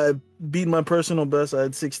 I beat my personal best. I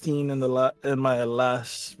had 16 in my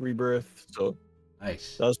last rebirth. So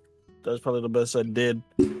Nice. that was probably the best I did,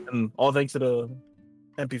 and all thanks to the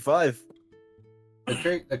MP5.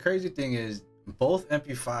 The crazy thing is, both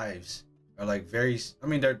MP5s are like very. I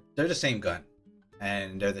mean, they're the same gun,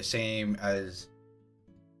 and they're the same as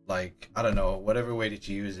like, I don't know, whatever way that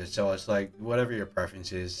you use it. So it's like whatever your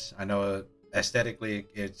preference is. I know aesthetically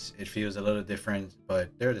it feels a little different, but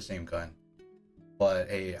they're the same gun. But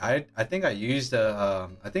hey, I think I used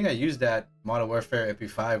that Modern Warfare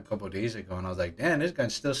ep.3 a couple of days ago, and I was like, damn, this gun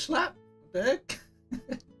still slap. What the heck?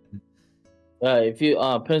 If you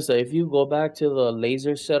Prince, if you go back to the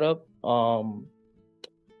laser setup, you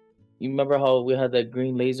remember how we had that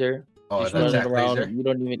green laser? Oh, Just that running Jack around. laser? You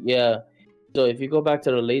don't even So if you go back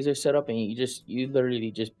to the laser setup and you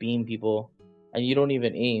literally just beam people, and you don't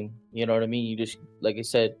even aim. You know what I mean? You just, like I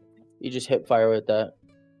said, you just hip fire with that.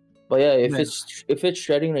 But yeah, if it's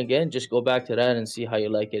shredding again, just go back to that and see how you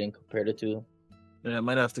like it and compare the two. Yeah, I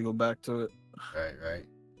might have to go back to it. Right.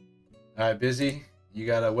 All right, Busy. You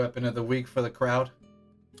got a weapon of the week for the crowd?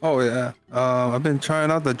 Oh yeah. I've been trying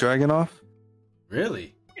out the Dragonov.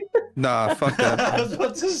 Really? Nah, fuck that. I was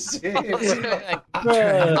about to say.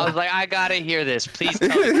 I was like, I gotta hear this. Please tell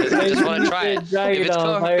me, 'cause I just want to try it. If it's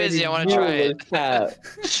coming from Busy, I want to try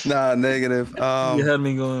it. Nah, negative. You had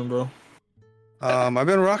me going, bro. I've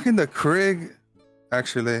been rocking the Krig,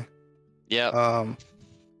 actually. Yeah.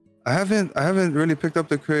 I haven't really picked up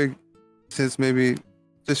the Krig since maybe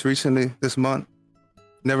just recently, this month.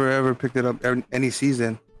 Never ever picked it up any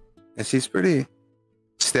season, and she's pretty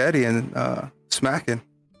steady and smacking.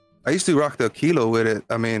 I used to rock the Kilo with it.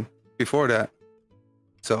 I mean, before that,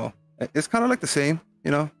 so it's kind of like the same,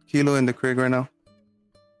 Kilo and the Krig right now.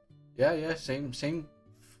 Yeah, same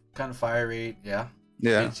kind of fire rate. Yeah.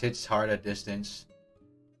 Yeah. It hits hard at distance.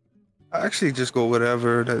 I actually just go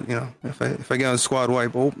whatever that if I get on squad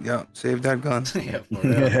wipe, yeah, save that gun. Yeah, for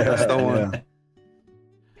real. That's the one.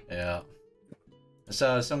 Yeah.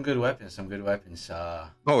 So some good weapons.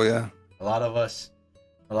 Oh yeah. A lot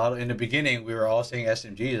of in the beginning we were all saying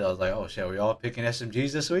SMGs. I was like, oh shit, are we all picking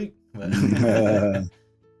SMGs this week? But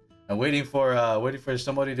I'm waiting for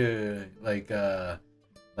somebody to like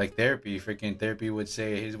Therapy. Freaking Therapy would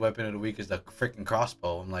say his weapon of the week is the freaking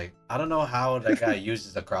crossbow. I'm like, I don't know how that guy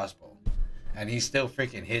uses a crossbow, and he still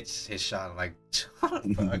freaking hits his shot. I'm like, what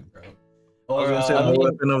the fuck, bro? I was Or gonna say the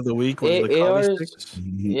weapon of the week was the Kali sticks.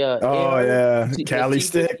 Yeah. Oh yeah, Cali the C58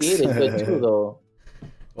 sticks. is good too, though.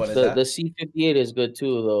 what is The that? C58 is good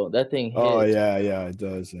too, though. That thing hits. Oh yeah, it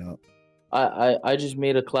does. Yeah. I just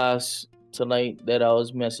made a class tonight that I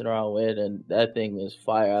was messing around with, and that thing is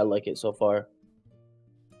fire. I like it so far.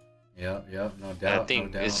 Yeah, no doubt. That thing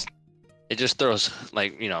no doubt. is, it just throws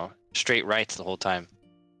like straight rights the whole time.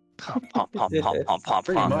 Pump.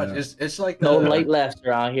 Pretty much. It's like No the- light lefts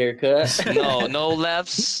around here, cuz. No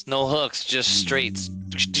lefts, no hooks, just straights.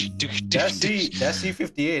 That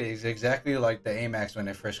C58 is exactly like the AMAX when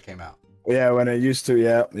it first came out. Yeah, when it used to.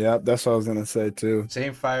 Yeah. That's what I was gonna say too.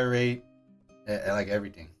 Same fire rate, like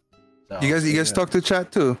everything. So, You guys talk to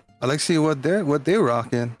chat too. I like to see what they're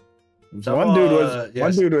rocking. So one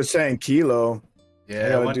dude was saying Kilo.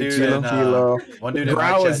 Yeah, one dude Kilo. One dude in my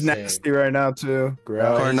Growl chat is said- nasty right now too.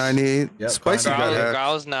 Growl. Car 98. Yep, Spicy Car got 98. hacked.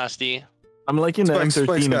 Growl's nasty. I'm liking the Spice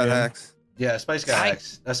M13 got again. hacks. Yeah, Spice got I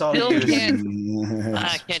hacks. That's all still he used. can't- I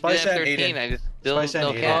can't do Spice and F13. Aiden. I just still Spice and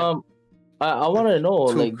don't Aiden. can. I want to know,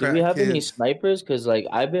 Two like, do we have any crackheads. snipers? Because, like,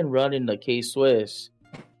 I've been running the K Swiss,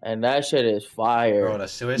 and that shit is fire. Bro, the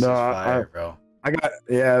Swiss No, is fire, bro. I got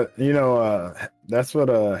that's what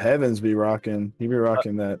Heavens be rocking. He be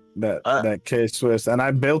rocking that K Swiss, and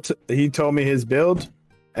he told me his build,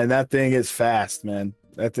 and that thing is fast, man.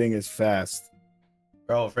 That thing is fast.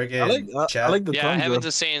 Bro, freaking chat. I like the Yeah, Tundra. Heavens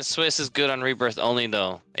is saying Swiss is good on Rebirth only,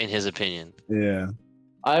 though, in his opinion. Yeah.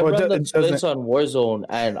 I Well, run it the doesn't- Swiss on Warzone,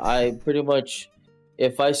 and I pretty much,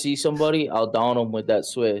 if I see somebody, I'll down them with that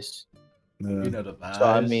Swiss. Yeah. You know the vibes. So,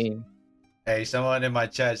 I mean, Hey, someone in my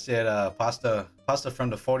chat said pasta from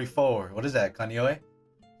the 44. What is that, Kanyoe?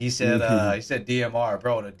 He said DMR,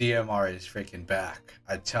 bro. The DMR is freaking back.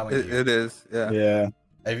 I'm telling you. It is. Yeah. Yeah.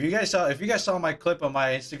 If you guys saw my clip on my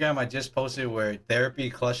Instagram, I just posted where Therapy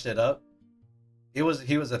clutched it up. It was a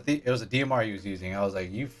DMR he was using. I was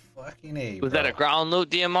like, you fucking A. Was bro. that a ground loot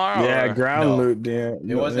DMR? Yeah, or- ground No. loot. Yeah.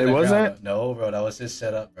 It wasn't. It a wasn't. ground- No, bro. That was his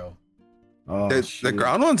setup, bro. Oh, The shit.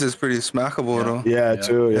 ground ones is pretty smackable Yeah. though. Yeah, Yeah.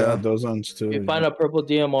 too. Yeah, Yeah. those ones too. you find a purple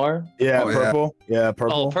DMR, Yeah, Oh, yeah. purple. Yeah,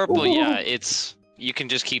 purple. Oh, purple. Yeah, it's you can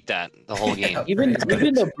just keep that the whole game. even the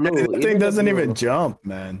blue. That even thing the doesn't blue. even jump,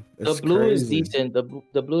 man. The It's blue is crazy. decent.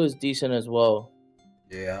 The blue is decent as well.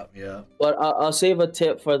 Yeah. But I'll save a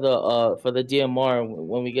tip for the DMR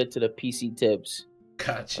when we get to the PC tips.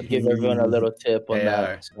 Gotcha. I'll give everyone a little tip on Hey,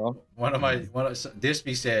 that. So.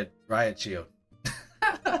 Dispy said Riot Shield.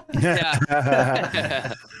 Yeah.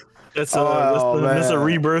 That's Oh, that's a man.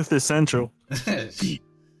 Rebirth essential.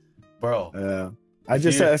 Bro, Yeah. I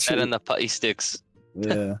just you- That actually and the putty sticks.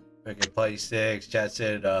 Yeah. Freaking play 6. Chat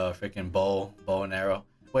said freaking bow and arrow.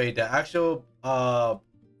 Wait, the actual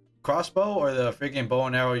crossbow or the freaking bow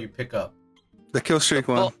and arrow you pick up? The kill streak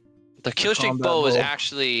one. Well, the kill streak Combat bow is bow.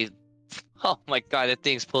 actually. Oh my god, that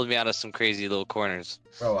thing's pulled me out of some crazy little corners.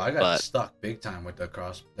 Bro, I got But- stuck big time with the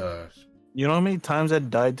You know how many times I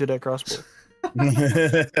died to that crossbow?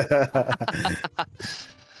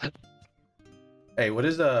 Hey, what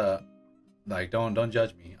is the like? Don't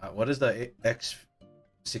judge me. What is the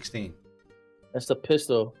X16? That's the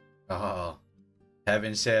pistol. Oh,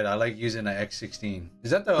 Heaven said I like using the X16.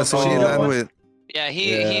 Is that the That's the one you machine land gun with. Yeah,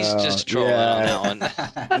 he's just trolling on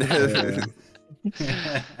that one.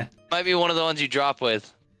 Might be one of the ones you drop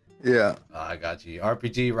with. Yeah. Oh, I got you.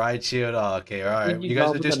 RPG ride shield. Oh, okay, all right. Did You guys drop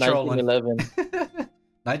are with just the trolling. 1911?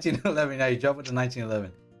 1911. Now you jump with the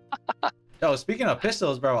 1911. Yo, speaking of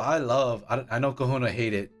pistols, bro, I know Kahuna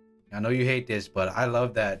hate it. I know you hate this, but I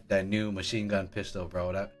love that new machine gun pistol,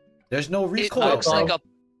 bro. There's no It recoil. looks bro. like a.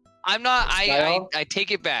 I'm not. I Style?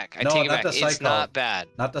 take it back. I No, take it not back. the It's Psycho. not bad.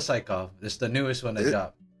 Not the Psycho. It's the newest one they It-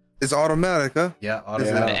 dropped. It's automatic, huh? Yeah, The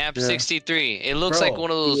automatic. Amp Yeah. 63. It looks Bro. like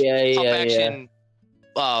one of those Yeah, pump yeah, action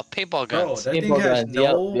paintball Bro, guns. that thing Paintball has guns,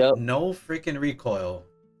 no yep. no freaking recoil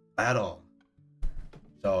at all.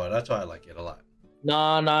 So that's why I like it a lot.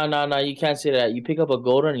 No. You can't say that. You pick up a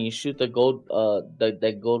gold one and you shoot the gold,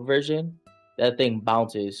 that gold version. That thing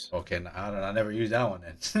bounces. Okay, I never used that one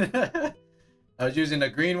then. I was using the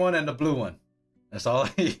green one and the blue one. That's all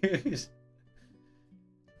I use.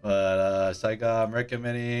 But Psycho, I'm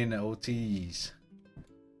recommending OTs.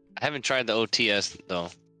 I haven't tried the OTS though.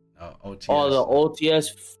 OTs. Oh, the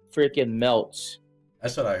OTS freaking melts.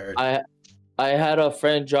 That's what I heard. I had a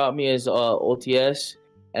friend drop me his OTS,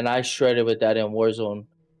 and I shredded with that in Warzone.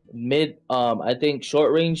 I think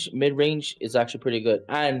short range, mid range is actually pretty good,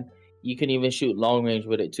 and you can even shoot long range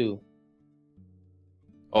with it too.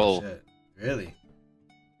 Oh. Shit. Really?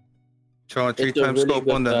 Showing It's a 3 times really scope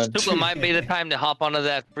good on that. gun. Super might be the time to hop onto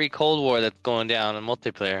that free Cold War that's going down in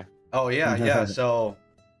multiplayer. Oh yeah. So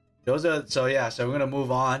we're gonna move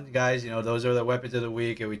on, guys. You know, those are the weapons of the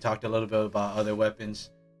week, and we talked a little bit about other weapons.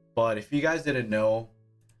 But if you guys didn't know,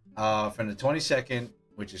 from the 22nd,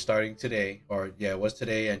 which is starting today, it was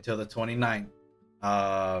today until the 29th,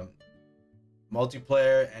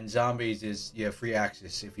 multiplayer and zombies is free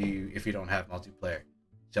access if you don't have multiplayer.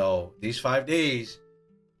 So these 5 days,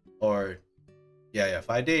 5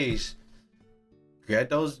 days, get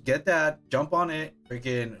that, jump on it, what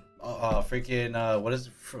is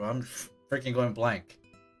it? I'm freaking going blank.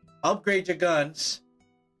 Upgrade your guns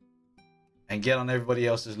and get on everybody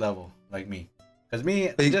else's level, like me. Cause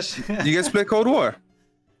me, Hey, just You guys play Cold War?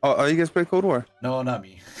 Oh, you guys play Cold War? no, not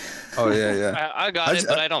me. Oh yeah. I got I it, just-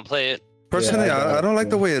 but I don't play it. Personally, I got I it, don't like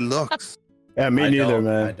the yeah. way it looks. Yeah, me neither,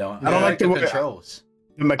 man. I don't. I don't like the the way- controls.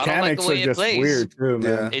 The mechanics way are it just plays. weird too,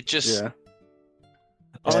 man. Yeah. It just Yeah.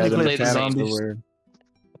 I only the play the mechanics are zombies. weird.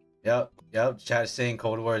 Yep. Chat saying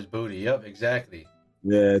Cold War is booty. Yep, exactly.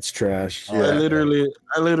 Yeah, it's trash. Oh, Yeah.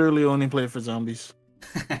 I literally only play for zombies.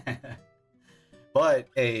 But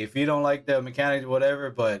hey, if you don't like the mechanics, whatever,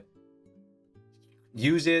 but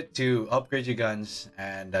use it to upgrade your guns,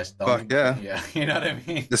 and that's the Fuck only, yeah. you know what I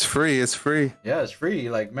mean. It's free. It's free. Yeah, it's free.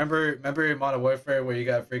 Like remember in Modern Warfare where you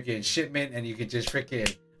got freaking shipment and you could just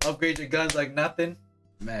freaking upgrade your guns like nothing,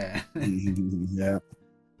 man. Yeah.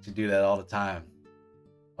 To do that all the time.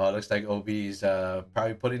 Oh, it looks like OB's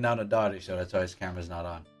probably putting down a daughter, so that's why his camera's not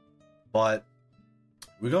on. But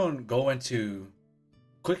we're going to go into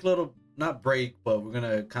quick little, not break, but we're going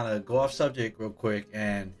to kind of go off subject real quick.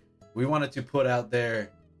 And we wanted to put out there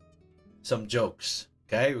some jokes.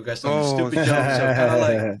 Okay, we got some stupid jokes. So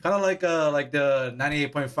kind of like the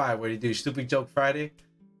 98.5 where you do stupid joke Friday.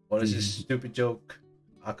 Well, this is stupid joke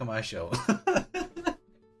Akamai Show.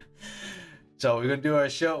 So we're gonna do our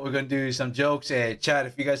show. We're gonna do some jokes. Hey, chat,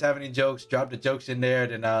 if you guys have any jokes, drop the jokes in there.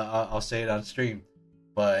 Then I'll say it on stream.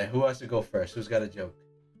 But who wants to go first? Who's got a joke?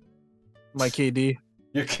 My KD.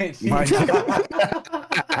 You can't. My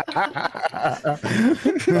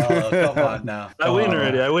Oh, come on now. I win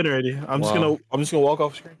already. I'm just Wow. gonna walk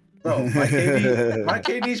off screen. Bro, my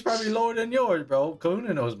KD's probably lower than yours, bro.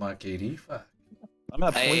 Kuna knows my KD. Fuck. I'm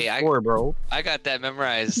at Hey, 0.4, bro. I got that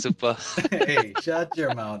memorized, Super. Hey, shut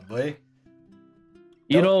your mouth, boy.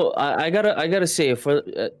 You know, I gotta say, for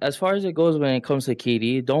as far as it goes when it comes to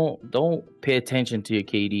KD, don't pay attention to your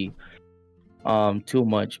KD too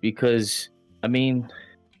much, because I mean,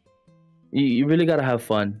 you really gotta have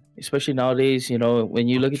fun, especially nowadays. You know, when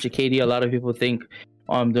you look at your KD, a lot of people think,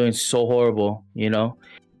 "Oh, I'm doing so horrible." You know,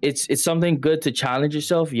 it's something good to challenge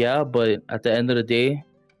yourself, yeah, but at the end of the day,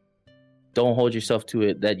 don't hold yourself to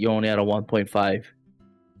it that you're only at a 1.5.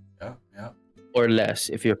 or less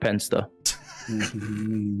if you're Pensta.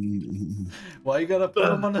 Why you gotta put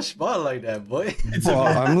him on the spot like that, boy? Well,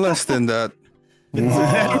 I'm less than that.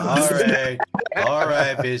 All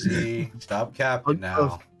right, busy. Stop capping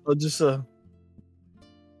now. I'll just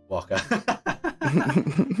Walk out.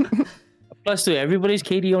 Plus, too, everybody's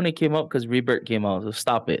KD only came up because Rebirth came out, so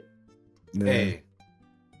stop it. Hey,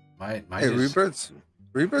 Hey, Rebirth's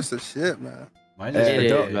the shit, man. Mine It just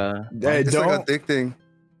is, bro. Hey, It's don't. like addicting.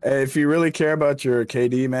 Hey, if you really care about your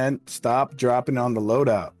KD, man, stop dropping on the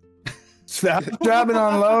loadout. Stop dropping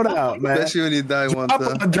on loadout, man. Especially when you die once.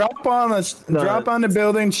 Drop on the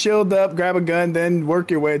building, shield up, grab a gun, then work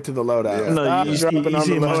your way to the loadout. Yeah. No, Stop you dropping on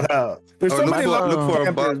see the my- loadout. There's Or so look many for loadout a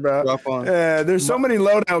campers, bot bro. drop on. Yeah, there's so many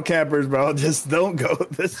loadout campers, bro. Just don't go.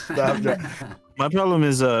 Just stop. my problem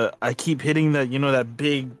is I keep hitting that that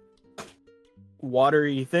big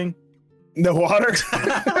watery thing. The water.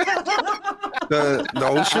 The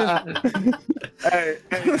ocean. Hey,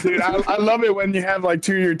 dude, I love it when you have like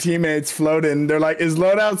two of your teammates floating. They're like, "Is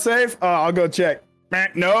loadout safe?" Oh, I'll go check.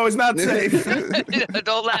 No, it's not safe.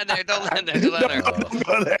 Don't land there. Don't land there. Don't land there. Don't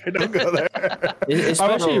go there. Don't go there.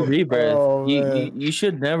 Especially Rebirth. Oh, you man.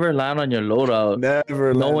 should never land on your loadout.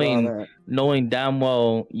 Never Knowing damn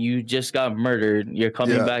well you just got murdered, you're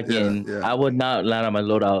coming Yeah, back yeah, in. yeah. I would not land on my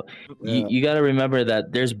loadout. Yeah. You got to remember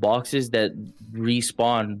that there's boxes that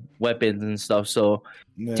respawn weapons and stuff. So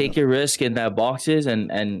take your risk in that boxes and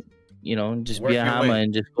just Work be a your hammer way.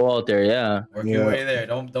 and just go out there. Yeah. Work your Yeah. way there.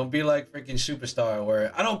 Don't be like freaking Superstar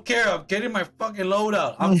where I don't care. I'm getting my fucking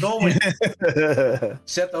loadout. I'm going.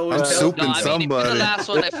 Set the I'm hotel. super- No, I mean, if Somebody.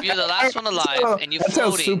 you're the last one alive and you're I tell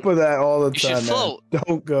floating, Super that all the you should time. Man. float.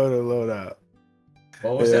 Don't go to loadout.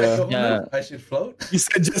 What was that? Yeah. Kahuna? Yeah. I should float. You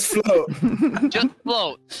said just float. just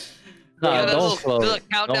float. No, You got a don't little, float. little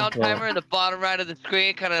countdown Don't float. timer in the bottom right of the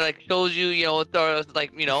screen, kind of like shows you,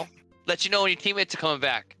 let you know when your teammates are coming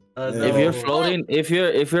back. If you're floating, if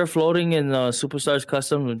you're floating in Superstars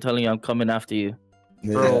Custom, I'm telling you, I'm coming after you.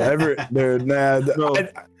 Dude, Bro.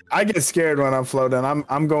 I get scared when I'm floating.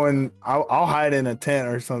 I'm going. I'll hide in a tent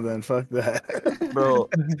or something. Fuck that, Bro,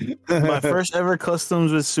 my first ever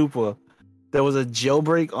customs with Super, there was a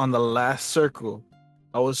jailbreak on the last circle.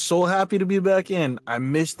 I was so happy to be back in. I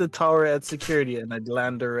missed the tower at security and I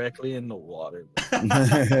land directly in the water.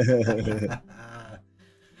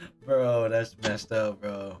 Bro, that's messed up,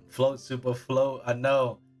 bro. Float, super float. I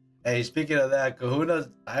know. Hey, speaking of that, Kahuna,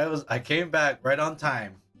 I came back right on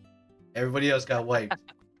time. Everybody else got wiped.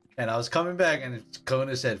 And I was coming back and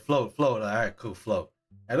Kahuna said, float, float. All right, cool, float.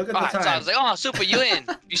 And look at the Alright, time. so I was like, oh, Super, you in.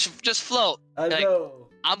 You should just float. I like, know.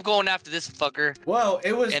 I'm going after this fucker. Well,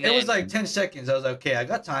 it was And it was then- like 10 seconds. I was like, okay, I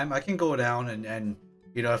got time. I can go down and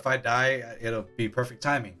if I die, it'll be perfect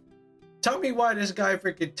timing. Tell me why this guy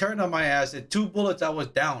freaking turned on my ass. At 2 bullets, I was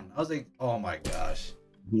down. I was like, oh my gosh.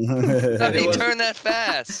 How did he was- turn that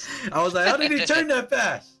fast? I was like, how did he turn that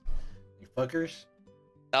fast? You fuckers.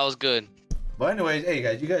 That was good. But anyways, hey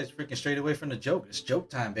guys, you guys freaking straight away from the joke. It's joke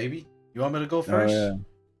time, baby. You want me to go first? yeah.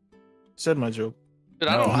 Said my joke. Dude,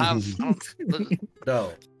 I don't No. have.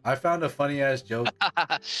 No. I found a funny ass joke.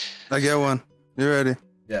 I get one. You ready?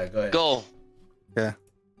 Yeah, go ahead. Go.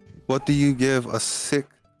 What do you give a sick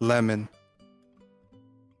lemon?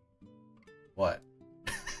 What?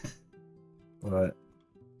 What?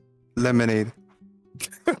 Lemonade.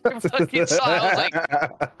 Fucking saw it. I was like,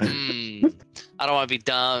 I don't want to be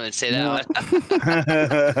dumb and say that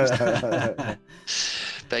one.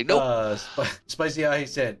 Like, nope. Spicy how he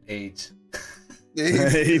said AIDS.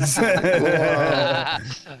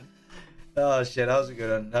 Oh shit, that was a good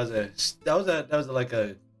one. That was like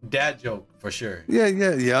a dad joke for sure.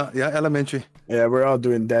 Yeah. Elementary. Yeah, we're all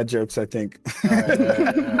doing dad jokes, I think. All right.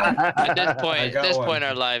 At this I point, got one. in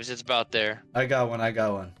our lives, it's about there. I got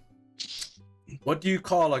one. What do you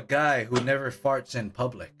call a guy who never farts in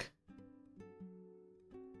public?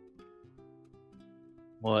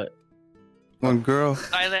 What? One girl.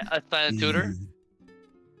 A silent tutor.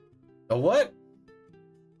 A what?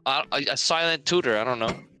 A silent tutor. I don't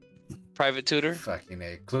know. Private tutor. Fucking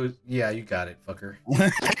A. Yeah, you got it, fucker.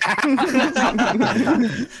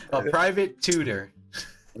 A private tutor.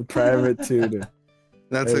 A private tutor.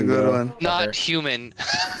 That's There a you good go. one. Not human.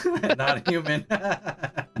 Not human.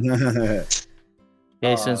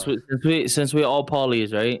 Hey, since we all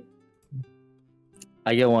polys, right?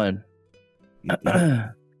 I get one.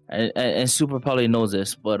 and Super probably knows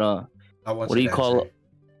this, but I want what do you to call answer.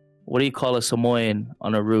 what do you call a Samoan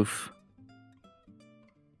on a roof?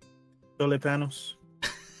 Solar panels.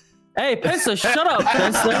 Hey, Pensa, shut up,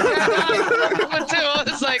 Pensa. I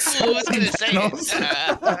was like, who's gonna say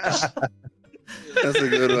it?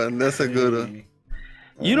 That's a good one.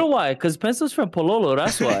 You know why? Because Pencil's from Pololo.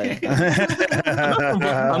 That's why.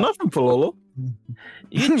 I'm not from Pololo.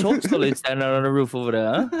 You choke solid standing out on the roof over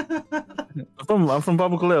there, huh? I'm from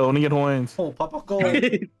Papa Kaleo. Only get Hawaiians. Oh, Papa Cole.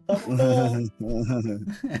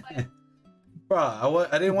 Bro,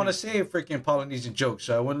 I didn't want to say a freaking Polynesian joke,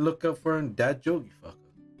 so I went to look up for a dad joke, you fucker.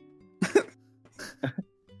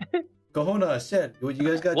 Kahuna said, "You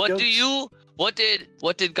guys got jokes?" What did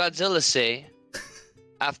Godzilla say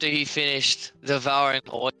after he finished devouring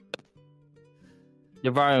Hawaii?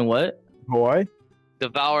 Devouring what? Hawaii?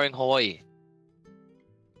 Devouring Hawaii.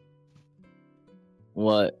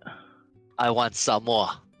 What? I want some more.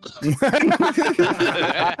 That's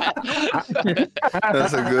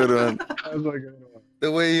a good one. The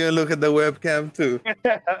way you look at the webcam too.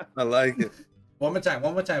 I like it. One more time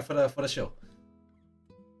for the show.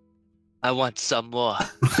 I want some more.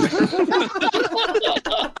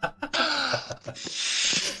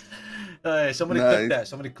 Somebody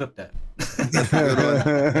Nice. clip that.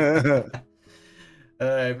 Good one. All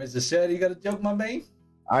right, Mr. Shed, you got a joke, my man?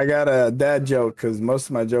 I got a dad joke because most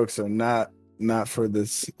of my jokes are not for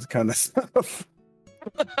this kind of stuff.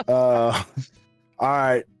 All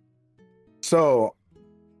right. So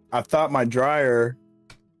I thought my dryer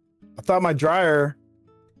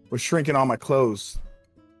was shrinking all my clothes,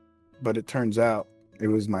 but it turns out it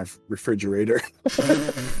was my refrigerator.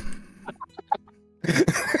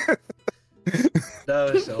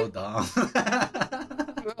 That was so dumb.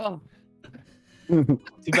 Too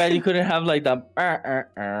bad you couldn't have like the.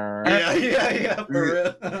 Yeah, for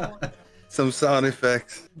real. Some sound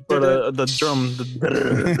effects. For the drum.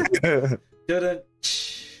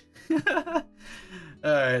 All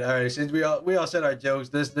right. Since we all said our jokes,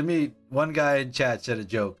 one guy in chat said a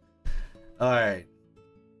joke. All right.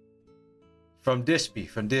 From Dispy.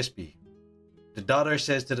 The daughter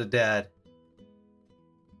says to the dad,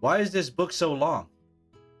 "Why is this book so long?"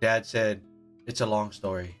 Dad said, "It's a long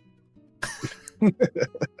story."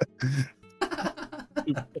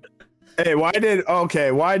 Hey, why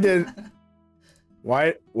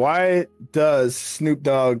does Snoop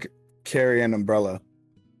Dogg carry an umbrella?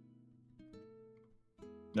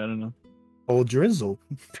 I don't know. Old drizzle.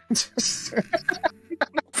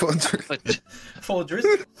 Full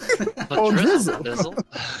drizzle. Drizzle.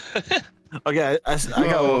 Okay, I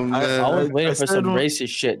got one. I was waiting for some race. racist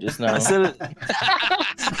shit just now. I said it.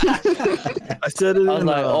 I said it. I was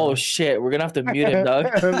like, oh shit, we're gonna have to mute him, dog.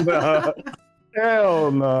 No.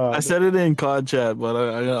 Hell no. I said it in COD chat, but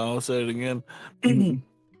I'll say it again.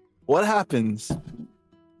 What happens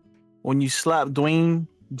when you slap Dwayne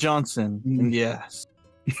Johnson in the ass?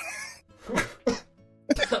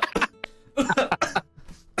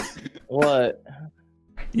 What?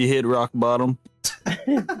 You hit rock bottom.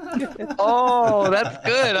 Oh, that's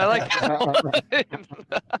good. I like that one.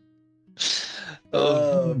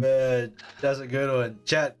 Oh man, that's a good one.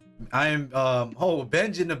 Chat. I'm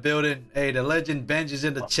Benj in the building. Hey, the legend Benj is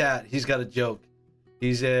in the chat. He's got a joke.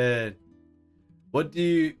 He said, "What do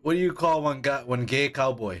you call one gay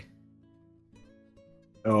cowboy?"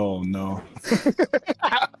 Oh no.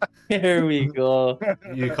 Here we go.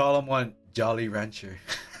 You call him one Jolly Rancher.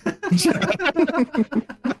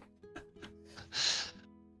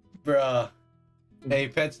 Bruh. Hey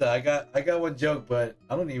Petsta, I got one joke, but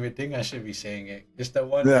I don't even think I should be saying it. Just that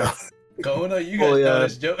one. Yeah. Kahuna, you guys know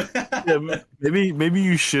this joke. Yeah, maybe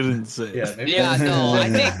you shouldn't say it. Yeah, maybe Yeah, no, I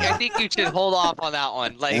think you should hold off on that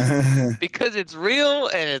one, like because it's real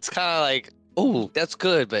and it's kind of like, ooh, that's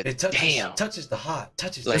good, but it touches the heart.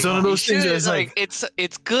 Touches like, It's one of those you things should- that's like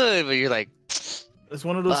it's good, but you're like, it's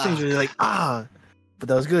one of those things where you're like, but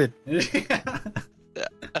that was good.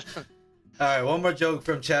 All right, one more joke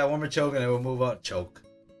from chat, one more choke, and then we'll move on.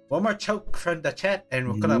 One more choke from the chat,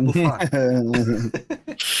 and we're gonna move on.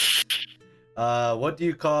 What do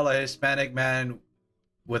you call a Hispanic man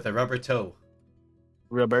with a rubber toe?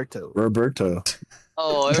 Roberto.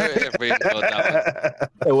 oh, everybody knows that one.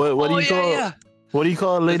 Hey, what do Oh, you call? yeah. What do you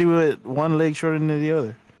call a lady with one leg shorter than the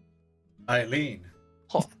other? Eileen.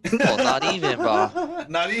 Oh, not even, bro.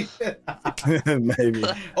 Not even. Maybe.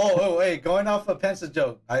 Oh, wait. Going off a pencil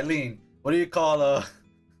joke, Eileen. What do you call a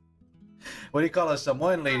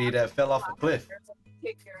Samoan lady that fell off a cliff?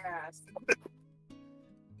 Kick your ass.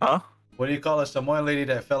 Huh? What do you call a Samoan lady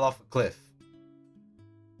that fell off a cliff?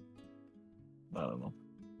 I don't know.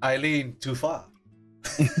 Eileen, too far.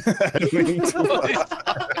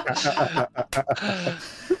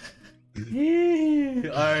 All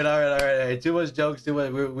right. Too much jokes.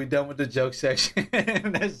 We're done with the joke section.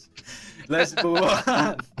 let's move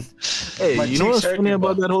on. Hey, My you know what's cheeks funny hurting,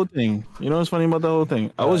 about bro. that whole thing?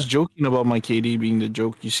 I was joking about my KD being the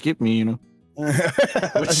joke. You skipped me, you know.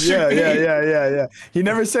 Yeah. He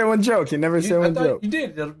never said one joke. He never said I one thought joke. you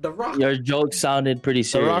did. The Rock. Your joke sounded pretty The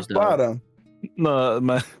serious. rock Though. bottom.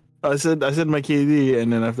 No, I said my KD,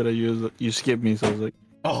 and then after that you skipped me, so I was like,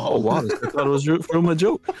 oh wow, I thought it was from a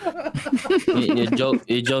joke.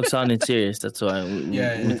 Your joke sounded serious. That's why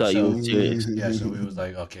we thought you were serious. Yeah, so we was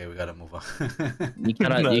like, okay, we gotta move on. You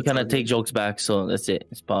cannot take jokes back, so that's it.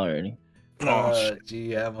 It's power already.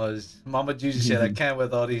 Gee, Mama Juicy said, I can't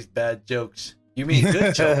with all these bad jokes. You mean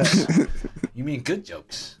good jokes? You mean good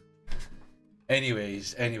jokes?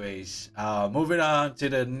 Anyways, moving on to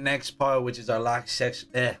the next part, which is our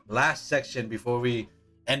last section before we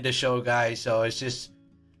end the show, guys. So it's just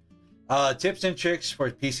tips and tricks for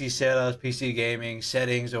PC setups, PC gaming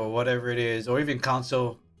settings, or whatever it is, or even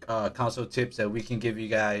console tips that we can give you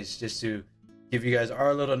guys, just to give you guys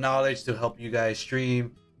our little knowledge to help you guys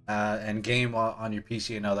stream and game on your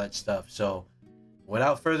PC and all that stuff. So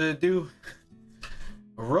without further ado,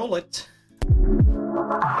 roll it.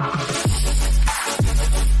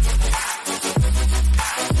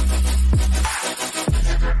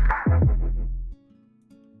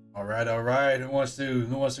 All right. Who wants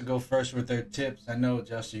to go first with their tips? I know,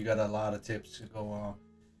 Justin, you got a lot of tips to go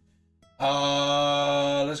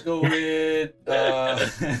on. Let's go with.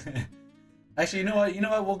 Actually, you know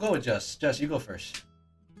what? We'll go with Just. Just, you go first.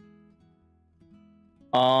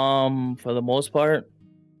 For the most part,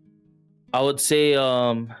 I would say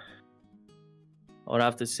I would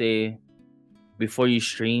have to say, before you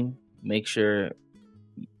stream, make sure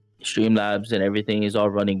Streamlabs and everything is all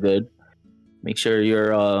running good. Make sure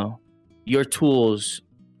your tools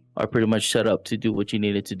are pretty much set up to do what you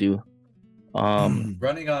need it to do.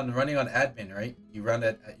 Running on admin, right? You run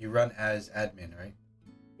as admin, right?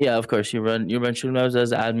 Yeah, of course. You run Streamlabs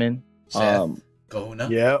as admin. Seth, Kahuna.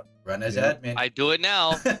 Yep. Run as admin. I do it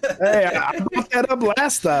now. Hey, I brought that up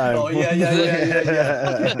last time. Oh yeah.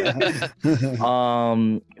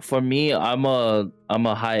 For me, I'm a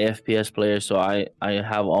high FPS player, so I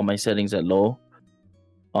have all my settings at low.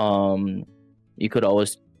 You could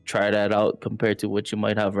always try that out compared to what you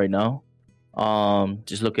might have right now.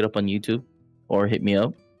 Just look it up on YouTube or hit me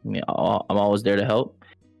up. I mean, I'm always there to help.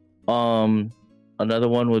 Another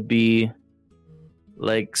one would be,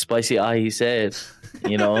 like Spicy Ahi said,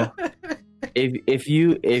 if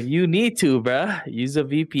you need to, bruh, use a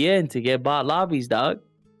VPN to get bot lobbies, dog.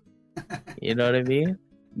 You know what I mean?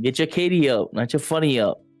 Get your KD up, not your funny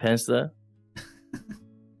up, Pensta.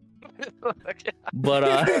 But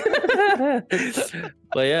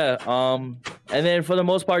yeah, and then for the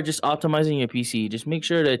most part, just optimizing your PC. Just make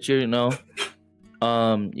sure that you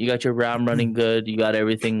got your RAM running good, you got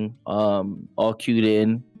everything all queued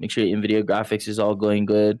in. Make sure your NVIDIA graphics is all going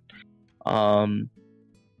good.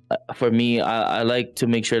 For me, I like to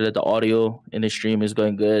make sure that the audio in the stream is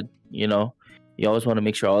going good. You always want to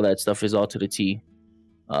make sure all that stuff is all to the T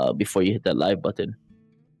before you hit that live button.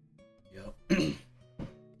 Yep.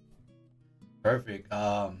 Perfect.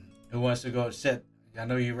 Who wants to go? Seth, I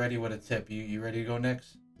know you're ready with a tip. You ready to go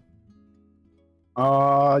next?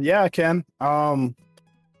 Yeah, I can.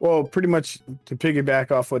 Well, pretty much to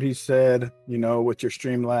piggyback off what he said, with your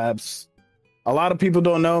Streamlabs, a lot of people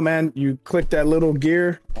don't know, man. You click that little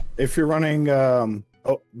gear if you're running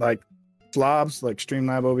like slobs, like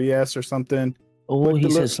Streamlab OBS or something. Oh,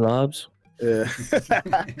 he says slobs. Yeah.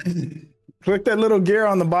 Click that little gear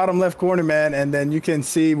on the bottom left corner, man, and then you can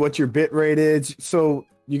see what your bit rate is. So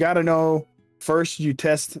you got to know first. You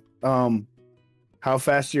test how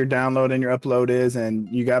fast your download and your upload is, and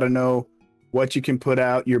you got to know what you can put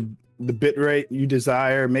out, the bit rate you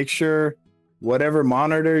desire. Make sure whatever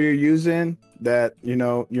monitor you're using that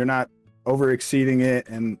you're not over exceeding it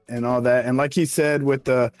and all that. And like he said, with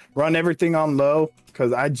the run everything on low,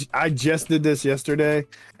 because I just did this yesterday,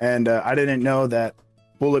 and I didn't know that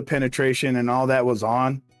bullet penetration and all that was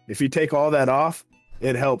on. If you take all that off,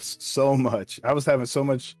 it helps so much. I was having so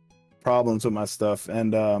much problems with my stuff,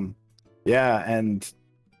 and and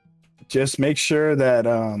just make sure that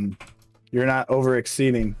you're not over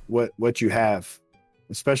exceeding what you have.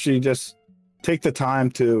 Especially just take the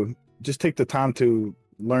time to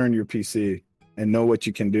learn your PC and know what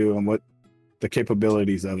you can do and what the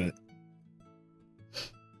capabilities of it.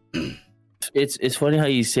 It's funny how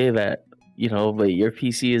you say that, but your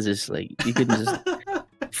PC is just like, you can just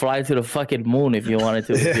fly to the fucking moon if you wanted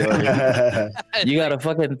to. You got a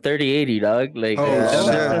fucking 3080, dog. Like,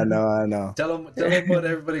 I know. Tell them what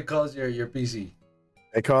everybody calls your PC.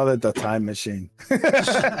 They call it the time machine.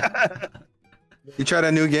 You try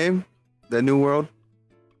that new game, that New World?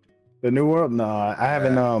 The New World? No, I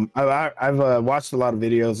haven't. I've watched a lot of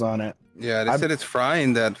videos on it. Yeah, they said it's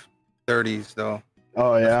frying that 30s though.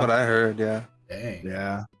 Oh That's yeah, what I heard. Yeah. Dang.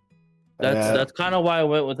 yeah. That's kind of why I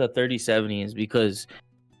went with a 3070 is because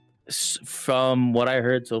from what I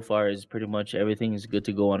heard so far is pretty much everything is good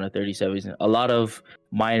to go on a 3070. A lot of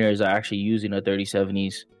miners are actually using a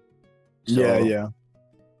 3070s. Yeah.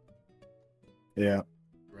 Right.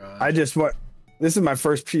 I just want. This is my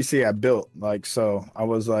first PC I built. Like, so I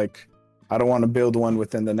was like, I don't want to build one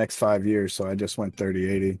within the next 5 years, so I just went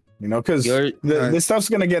 3080. You know, because this stuff's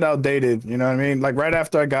gonna get outdated. You know what I mean? Like right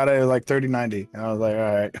after I got it, like 3090, and I was like, all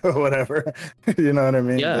right, whatever. You know what I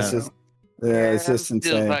mean? Yeah. It's just, it's just I'm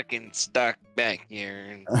still insane. fucking stuck back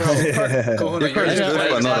here. Yeah. Kona, Your first yours is good,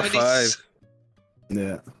 but not a 70s? 5.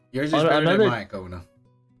 Yeah. yours is better than Another- mine, Kona.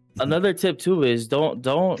 Another tip too is don't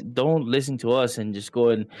listen to us and just go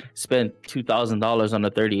and spend $2,000 on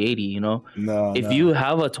a 3080. You know, No. if you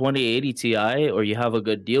have a 2080 Ti or you have a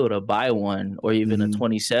good deal to buy one, or even a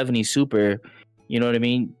 2070 Super, you know what I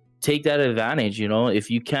mean. Take that advantage. You know,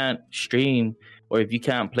 if you can't stream or if you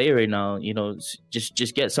can't play right now, you know,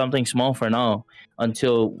 just get something small for now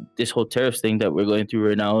until this whole tariffs thing that we're going through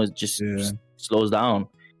right now is just slows down.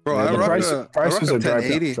 Bro, Yeah, I the rock prices a are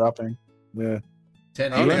 1080. dropping. Yeah. I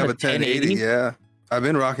 1080. only You have a have a 1080? 1080. Yeah, I've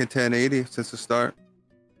been rocking 1080 since the start.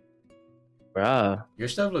 Bruh. Your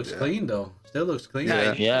stuff looks clean though. Still looks clean.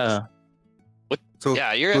 Yeah. Yeah. So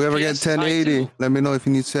Yeah, your whoever FPS gets high, 1080, too. let me know if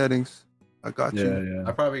you need settings. I got you. Yeah.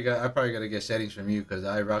 I probably gotta get settings from you because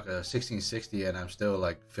I rock a 1660 and I'm still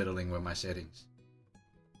like fiddling with my settings.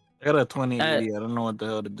 I got a 2080. I don't know what the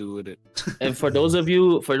hell to do with it. And for those of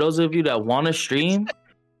you that want to stream,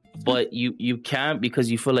 but you can't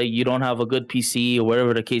because you feel like you don't have a good PC or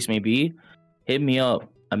whatever the case may be, hit me up.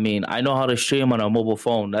 I mean, I know how to stream on a mobile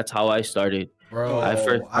phone. That's how I started. Bro, I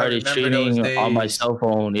first started remember those streaming on my days. cell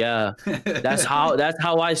phone. Yeah, that's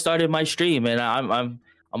how I started my stream, and I'm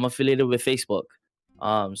affiliated with Facebook.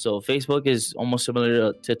 So Facebook is almost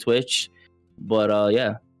similar to Twitch, but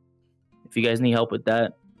yeah, if you guys need help with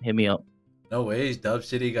that, hit me up. No ways. Dub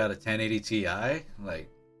City got a 1080 Ti. Like,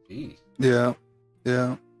 geez. Yeah.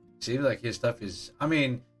 Seems like his stuff is. I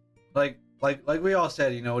mean, like we all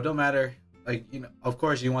said, you know, it don't matter. Like, you know, of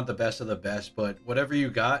course you want the best of the best, but whatever you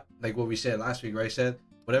got, like what we said last week, right? Said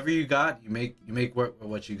whatever you got, you make work with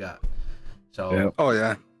what you got. So, Yeah. Oh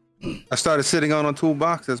yeah. I started sitting on a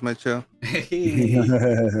toolbox as my chair.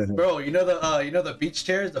 bro, you know the beach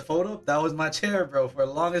chairs, the photo, that was my chair, bro, for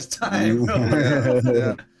the longest time, bro.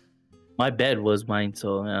 Yeah. My bed was mine,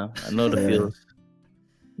 so yeah, I know the feels.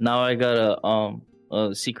 Now I got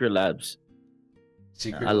a Secret Labs.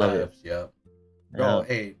 Secret I love Labs, yeah. Bro, Yeah.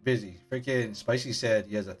 hey, busy. Freaking Spicy said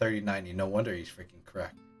he has a 3090. No wonder he's freaking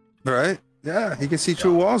cracked. Right? Yeah, he can see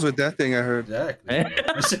through walls with that thing, I heard. Exactly.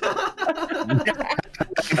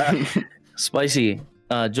 Spicy,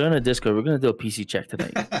 join the Discord. We're gonna do a PC check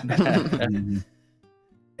tonight.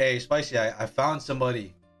 Hey, Spicy, I found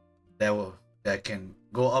somebody that can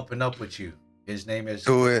go up and up with you. His name is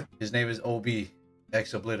Do it. OB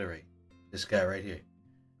X Obliterate. This guy right here.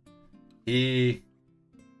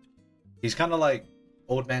 He's kind of like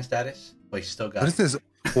old man status, but he's still got What is this?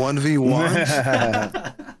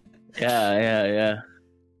 1v1? yeah.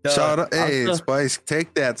 Shout out. Hey, Also- Spice.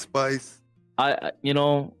 Take that, Spice. I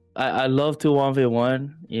love to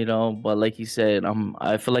 1v1, you know, but like you said,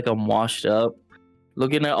 I feel like I'm washed up.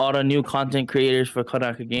 Looking at all the new content creators for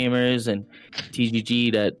Kanaka Gamers and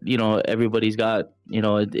TGG that, you know, everybody's got, you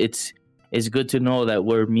know, it's good to know that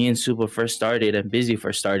where me and Super first started and Busy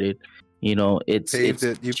first started, you know, You paved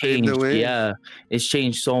changed. the way. Yeah, it's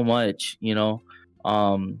changed so much, you know,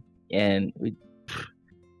 and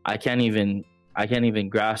I can't even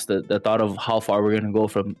grasp the thought of how far we're gonna go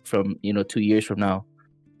from 2 years from now.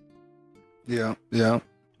 Yeah.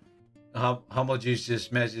 Humble Juice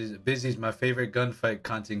just messages, Busy's my favorite gunfight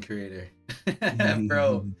content creator.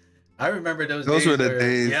 Bro, I remember those days. Were the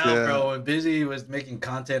days. Yeah, Yeah. bro, when Busy was making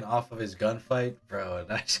content off of his gunfight, bro.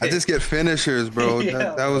 That shit, I just get finishers, bro.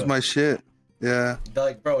 Yeah, that was bro. my shit. Yeah.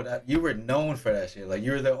 like, bro, that you were known for that shit. Like,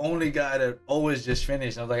 you were the only guy that always just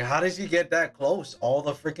finished. I was like, how does he get that close all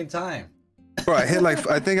the freaking time? Bro, I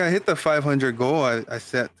think I hit the 500 goal I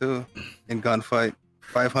set too in gunfight.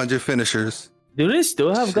 500 finishers. Do they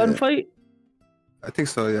still have Shit. gunfight? I think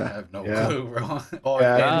so, I yeah. have no Yeah. clue, bro. Oh,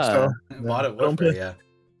 Yeah, yeah. so, Modern Warfare, yeah.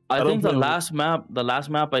 I I think don't the know. last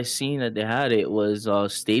map I seen that they had it was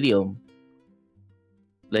Stadium.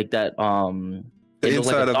 Like that The it looked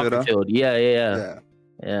inside like a of it, soccer huh? field. Yeah.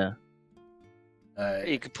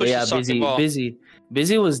 You could But push yeah, the soccer ball.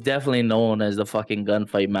 Busy was definitely known as the fucking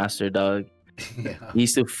gunfight master, dog. Yeah. He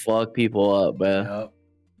used to fuck people up, bro. Yep.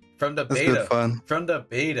 From the That's beta. good fun. From the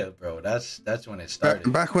beta, bro. That's when it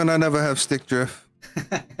started. Back when I never have stick drift.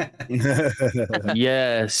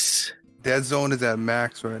 Yes. Dead zone is at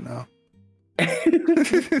max right now.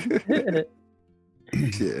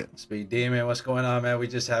 Yeah. Speed Demon, what's going on, man? We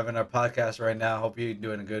just having our podcast right now. Hope you're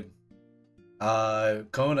doing good.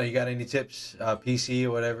 Kona, you got any tips, PC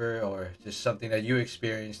or whatever, or just something that you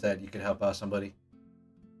experienced that you could help out somebody?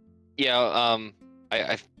 Yeah,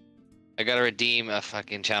 I gotta redeem a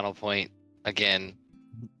fucking channel point again.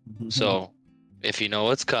 So, if you know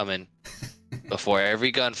what's coming, before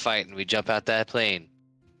every gunfight and we jump out that plane,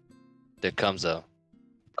 there comes a.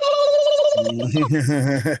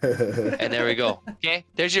 And there we go. Okay,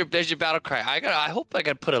 there's your battle cry. I hope I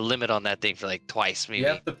can put a limit on that thing for like twice, maybe. You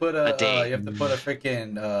have to put a day. you have to put a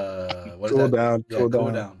freaking what is Cool that? down. Yeah, Cool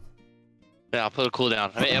cool down. Yeah, I'll put a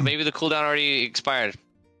cooldown. I mean, maybe the cooldown already expired.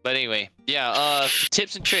 But anyway, yeah.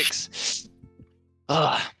 Tips and tricks.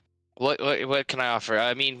 What can I offer?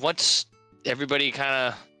 I mean, once everybody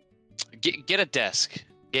kind of get a desk.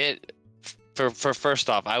 For first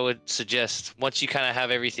off, I would suggest once you kind of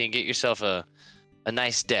have everything, get yourself a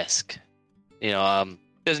nice desk. You know,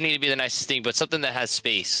 doesn't need to be the nicest thing, but something that has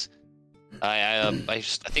space. I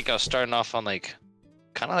think I was starting off on like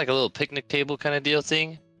kind of like a little picnic table kind of deal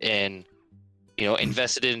thing, and you know,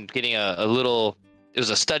 invested in getting a little. It was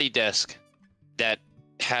a study desk that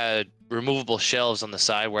had removable shelves on the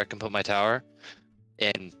side where I can put my tower,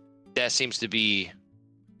 and that seems to be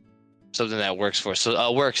something that works for us. So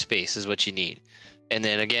a workspace is what you need. And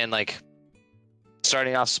then again, like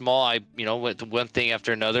starting off small, I went one thing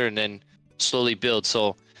after another and then slowly build.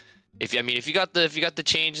 So if you got the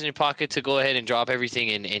change in your pocket to go ahead and drop everything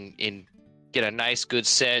and get a nice good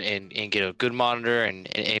set and get a good monitor and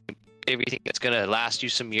everything that's gonna last you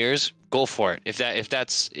some years, go for it. If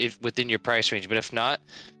that's within your price range. But if not,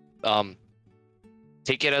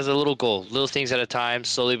 take it as a little goal, little things at a time,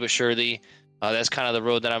 slowly but surely. That's kind of the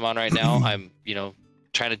road that I'm on right now. I'm,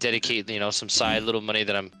 trying to dedicate, some side little money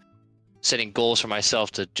that I'm setting goals for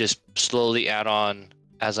myself to just slowly add on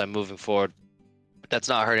as I'm moving forward. But that's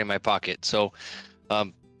not hurting my pocket. So,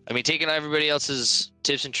 taking everybody else's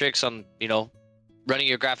tips and tricks on, running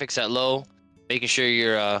your graphics at low, making sure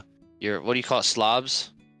your what do you call it,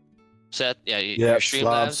 slobs set? Yeah, your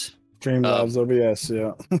Streamlabs. Streamlabs OBS,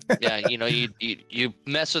 yeah. Yeah, you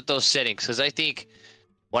mess with those settings, because I think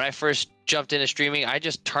when I first jumped into streaming, I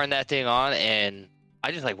just turned that thing on and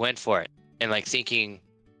I just went for it and thinking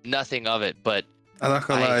nothing of it. But I'm not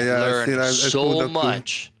gonna lie, I learned so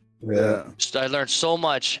much. Yeah. I learned so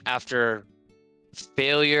much after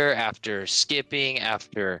failure, after skipping,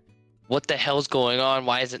 after what the hell's going on?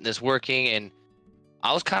 Why isn't this working? And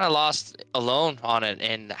I was kind of lost alone on it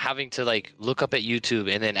and having to look up at YouTube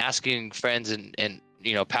and then asking friends and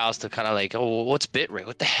pals to kind of oh, what's bitrate?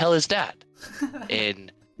 What the hell is that?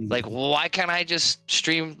 And why can't I just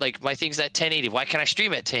stream my things at 1080? Why can't I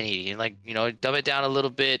stream at 1080? And dumb it down a little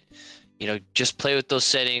bit, just play with those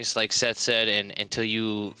settings like Seth said, and until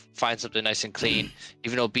you find something nice and clean.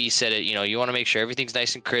 Even though B said it, you want to make sure everything's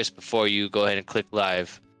nice and crisp before you go ahead and click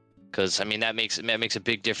live. Because that makes a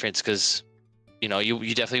big difference, because you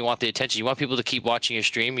definitely want the attention. You want people to keep watching your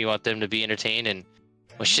stream. You want them to be entertained, and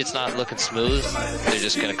when shit's not looking smooth, they're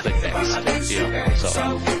just gonna click next.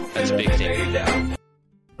 So that's a big thing.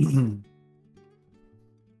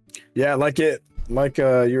 Yeah,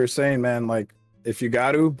 you were saying, man, if you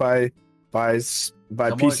got to buy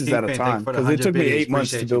pieces at a time, because it took me 8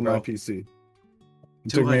 months to build my PC. It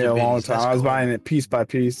took me a long time. I was buying it piece by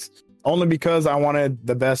piece, only because I wanted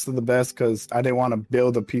the best of the best, because I didn't want to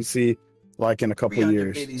build a PC in a couple of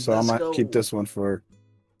years. So I might keep this one for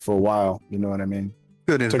a while. You know what I mean?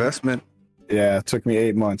 Good investment. It took me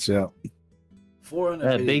 8 months. Yeah.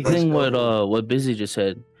 Big thing what Busy just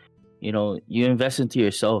said. You invest into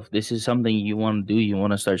yourself. This is something you want to do. You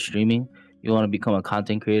want to start streaming. You want to become a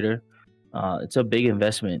content creator. It's a big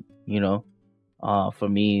investment. For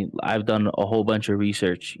me, I've done a whole bunch of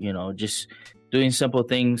research. Just doing simple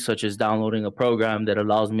things such as downloading a program that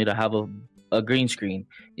allows me to have a green screen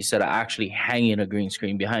instead of actually hanging a green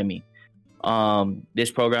screen behind me. This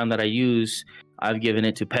program that I use, I've given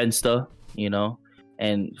it to Pensta,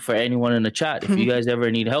 and for anyone in the chat, if you guys ever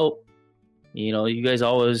need help, you guys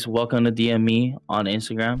always welcome to DM me on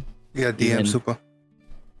Instagram. Yeah, DM super.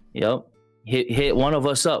 Yep. Hit one of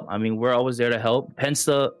us up. We're always there to help.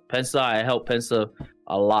 Pensta, I help Pensta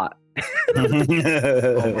a lot. Oh my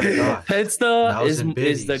God. Pensta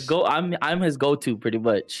is the go. I'm his go-to pretty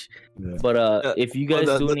much. Yeah. But if you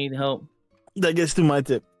guys need help, that gets to my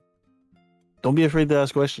tip. Don't be afraid to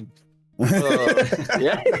ask questions.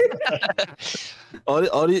 Yeah.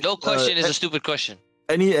 No question is a stupid question.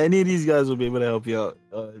 Any of these guys will be able to help you out.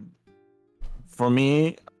 For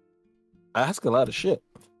me, I ask a lot of shit.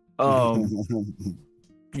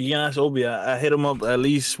 You can ask Obi. I hit him up at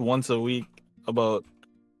least once a week about,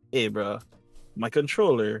 hey, bro, my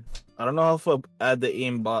controller. I don't know how to add the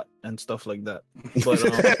aim bot and stuff like that. But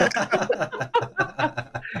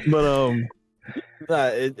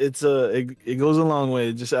it goes a long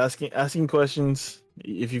way. Just asking questions.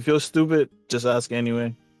 If you feel stupid, just ask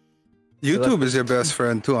anyway. YouTube is your best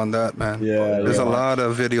friend too on that, man. Yeah, There's a lot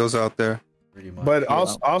of videos out there. But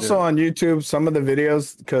also on YouTube, some of the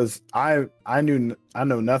videos, because I know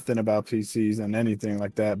nothing about PCs and anything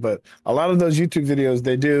like that, but a lot of those YouTube videos,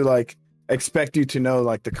 they do like expect you to know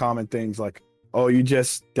like the common things, like, oh, you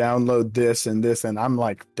just download this, and I'm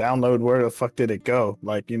like, download, where the fuck did it go?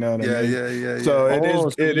 Like, you know what I mean? Yeah. So it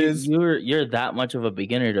so is. You're that much of a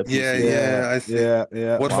beginner to PC. Yeah, I see.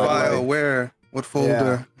 Yeah. What But, file? like, Where? What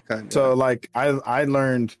folder? So like I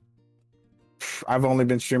learned. I've only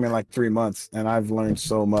been streaming like 3 months, and I've learned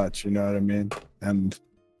so much. You know what I mean? And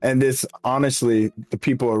it's honestly the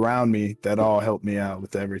people around me that all help me out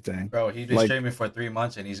with everything. Bro, he's been Like- streaming for 3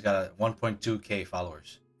 months and he's got 1.2K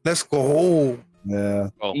followers. Let's go. Yeah.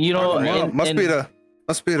 Oh, You know, pardon me. and-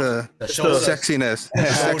 Must be the The shoulders. sexiness. The Nah.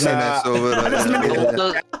 sexiness over I just made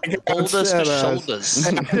there. Oldest Shut to up. shoulders.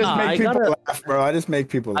 I just Nah, make I people gotta- laugh, bro. I just make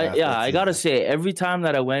people laugh. I gotta say, every time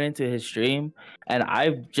that I went into his stream, and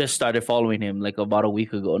I've just started following him like about a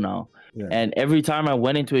week ago now, Yeah. and every time I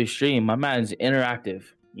went into his stream, my man's interactive.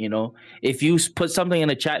 You know, if you put something in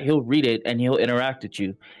the chat, he'll read it and he'll interact with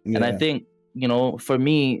you. And I think, you know, for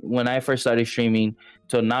me, when I first started streaming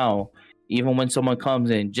till now, even when someone comes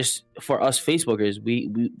in, just for us Facebookers,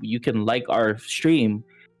 you can like our stream,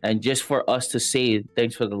 and just for us to say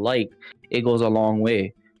thanks for the like, it goes a long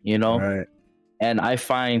way, you know. Right. And I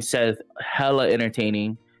find Seth hella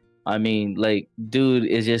entertaining. I mean, like, dude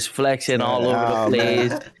is just flexing all over Oh, the man.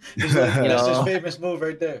 place. That's his know? famous move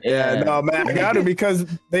right there. Yeah, no, man, I got to, because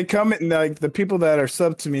they come in, like, the people that are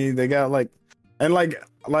sub to me, they got like, and like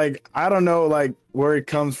I don't know like where it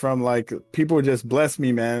comes from. Like, people just bless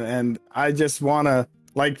me, man, and I just wanna,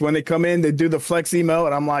 like, when they come in, they do the flex emote,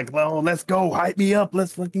 and I'm like, well, let's go, hype me up,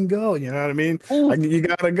 let's fucking go. You know what I mean? Like, you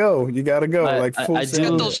gotta go, like full I send. do-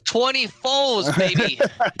 Got those 20 foes, baby.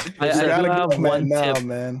 I You do gotta go, have man, one now, tip.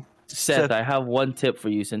 man. Seth, I have one tip for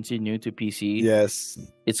you since you're new to PC. Yes.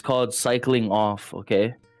 It's called cycling off,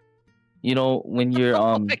 okay? You know, when you're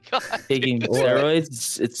Oh my God. taking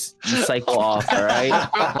steroids, it's you cycle off, all right?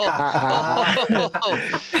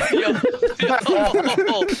 Yo.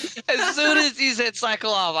 As soon as he said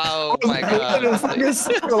cycle off, oh my God.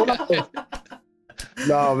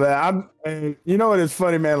 No, man, and you know what is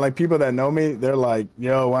funny, man? Like, people that know me, they're like,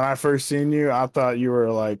 yo, when I first seen you, I thought you were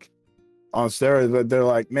like on steroids, but they're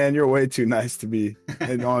like, man, you're way too nice to be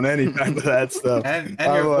on any type of that stuff. And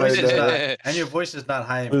I'm your voice like, is not, and your voice is not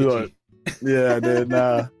high and pitchy. Yeah, dude,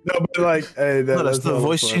 nah. No, but like, hey, That's the hella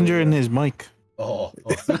voice funny, changer in man. his mic. Oh.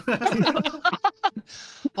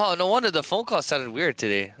 Oh, no wonder the phone call sounded weird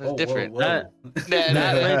today. It was different. That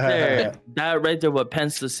right there, what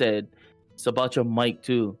Pensta said, it's about your mic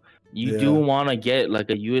too. You do Yeah. want to get like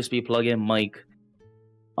a USB plug-in mic,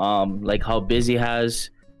 like how Busy has,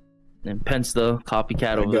 and Pensta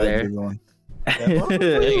copycat over Got there. you going.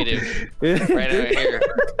 Negative. Right over here.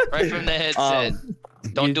 Right from the headset.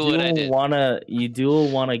 Don't do what I did. You do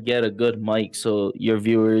wanna get a good mic so your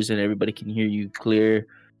viewers and everybody can hear you clear,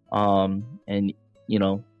 and you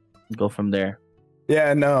know, go from there.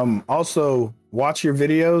 Yeah, and also watch your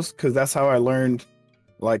videos, because that's how I learned.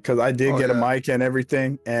 Like, because I did get a mic and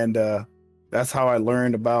everything, and that's how I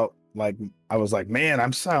learned about, like, I was like, man,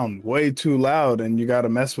 I'm sound way too loud, and you got to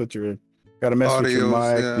mess with your mic.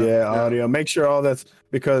 Audios, yeah. Audio. Make sure all that's,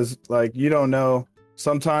 because like, you don't know.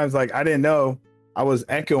 Sometimes, like, I didn't know I was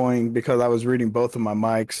echoing because I was reading both of my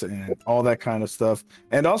mics and all that kind of stuff.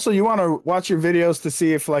 And also, you want to watch your videos to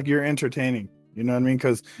see if like you're entertaining. You know what I mean?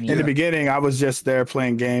 Because in the beginning, I was just there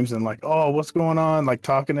playing games and like, oh, what's going on? Like,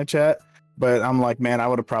 talking to chat. But I'm like, man, I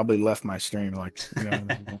would have probably left my stream. Like, you know,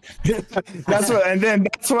 that's what. And then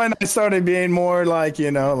that's when I started being more like, you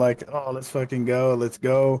know, like, oh, let's fucking go, let's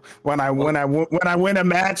go. When I win a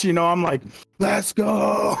match, you know, I'm like, let's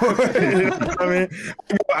go. You know what I mean,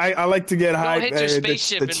 I like to get hyped. Don't hit your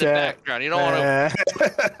spaceship in the background. You don't want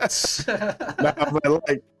to. No, but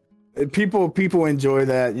like, people enjoy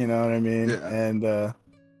that. You know what I mean? Yeah. And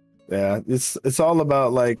yeah, it's all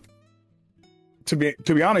about like. To be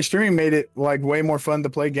honest, streaming made it like way more fun to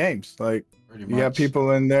play games. Like, Pretty you got much.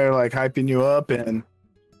 people in there like hyping you up, and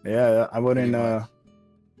yeah, I wouldn't. I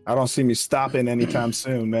don't see me stopping anytime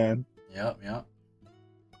soon, man. Yep. All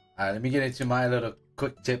right, let me get into my little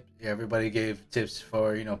quick tip. Everybody gave tips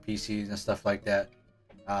for, you know, PCs and stuff like that.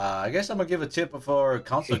 I guess I'm gonna give a tip for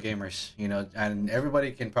console gamers, you know, and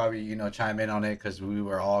everybody can probably, you know, chime in on it because we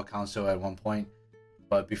were all console at one point.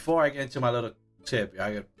 But before I get into my little tip,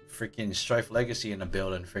 I got freaking Strife Legacy in the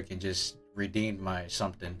building, freaking just redeemed my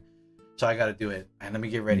something. So I gotta do it. And let me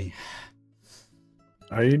get ready.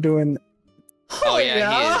 Are you doing? Oh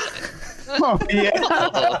yeah. Oh, yeah.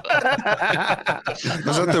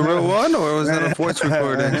 Was that the real one or was that a voice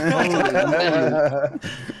recording?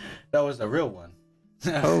 That was the real one.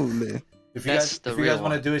 Holy. If you guys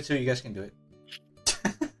want to do it too, you guys can do it.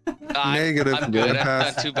 Negative. I'm good.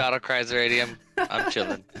 I've done 2 battle cries already. I'm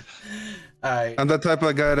chilling. All right. I'm the type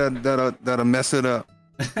of guy that'll mess it up.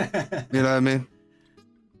 You know what I mean?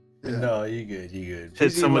 Yeah. No, you good. You good.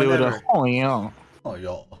 Hit somebody with a oh yeah. Oh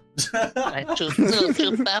y'all.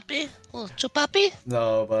 Chupapi?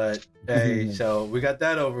 No, but hey, so we got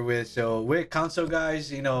that over with. So with console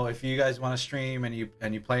guys, you know, if you guys want to stream and you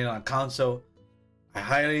play it on console, I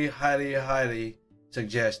highly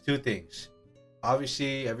suggest 2 things.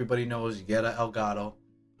 Obviously, everybody knows you get an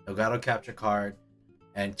Elgato capture card,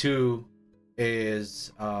 and 2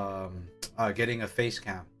 is getting a face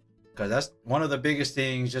cam, because that's one of the biggest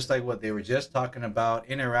things. Just like what they were just talking about,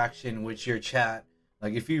 interaction with your chat.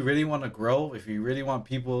 Like if you really want to grow, if you really want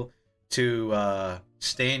people to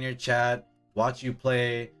stay in your chat, watch you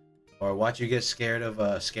play, or watch you get scared of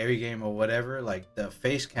a scary game or whatever, like the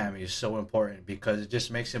face cam is so important because it just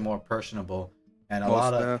makes it more personable. And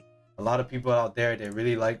a lot of people out there, they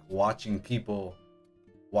really like watching people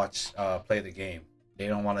play the game. They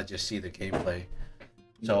don't want to just see the gameplay.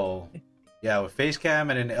 So yeah, with face cam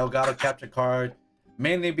and an Elgato capture card,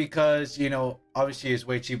 mainly because, you know, obviously it's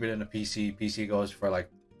way cheaper than a PC. PC goes for like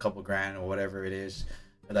a couple grand or whatever it is.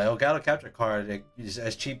 But the Elgato capture card is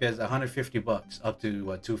as cheap as $150 up to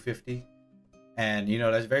what, $250. And you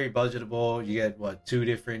know, that's very budgetable. You get what, 2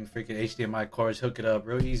 different freaking HDMI cords, hook it up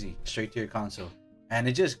real easy straight to your console. And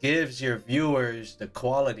it just gives your viewers the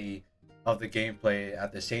quality of the gameplay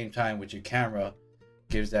at the same time with your camera.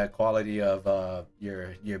 Gives that quality of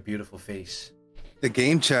your beautiful face. The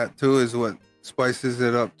game chat too is what spices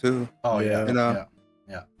it up too. Oh yeah, you know?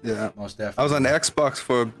 Yeah, most definitely. I was on Xbox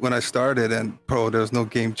for when I started, and bro, there was no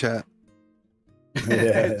game chat.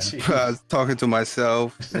 Yeah. I was talking to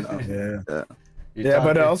myself. You know? Yeah,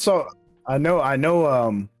 but also I know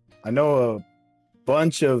a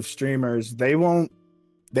bunch of streamers. They won't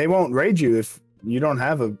raid you if you don't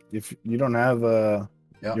have your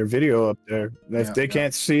video up there. If they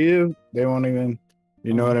can't see you, they won't even.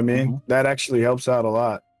 You know what I mean? That actually helps out a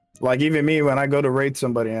lot. Like even me, when I go to raid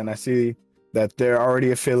somebody and I see that they're already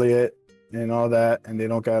affiliate and all that, and they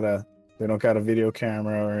don't got a video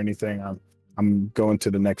camera or anything, I'm going to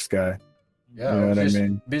the next guy. Yeah, you know what I just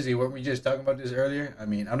mean? Busy. Weren't we just talking about this earlier? I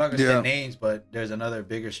mean, I'm not gonna say names, but there's another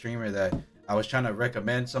bigger streamer that I was trying to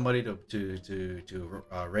recommend somebody to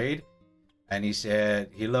raid, and he said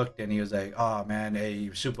he looked and he was like, "Oh man, hey,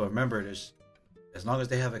 super. Remember this? As long as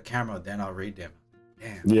they have a camera, then I'll raid them."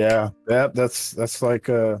 Damn. Yeah, that's like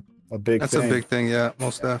a big. That's thing. a big thing. Yeah,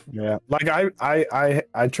 most stuff. Yeah, like I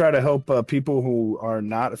try to help people who are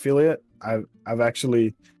not affiliate. I've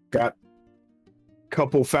actually got a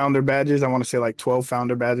couple founder badges. I want to say like 12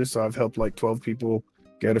 founder badges. So I've helped like 12 people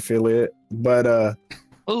get affiliate. But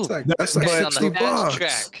Ooh, that's like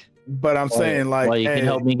 $60. But I'm saying like, well, you can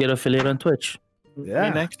help me get affiliate on Twitch.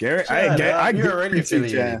 Yeah, Gary, you're already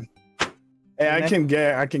affiliated. Hey, I can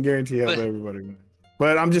guarantee help everybody. Man.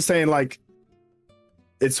 But I'm just saying, like,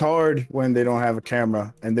 it's hard when they don't have a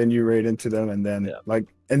camera, and then you raid into them, and then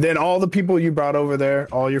and then all the people you brought over there,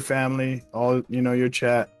 all your family, all your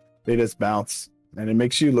chat, they just bounce, and it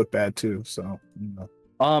makes you look bad too. So,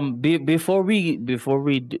 before we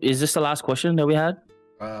is this the last question that we had?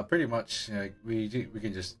 Pretty much. We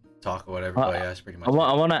can just talk about everybody else. Pretty much. I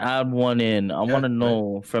want to add one in. I want to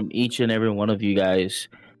know from each and every one of you guys.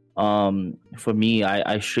 For me,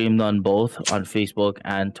 I streamed on both on Facebook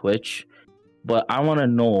and Twitch, but I want to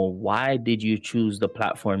know, why did you choose the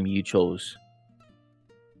platform you chose?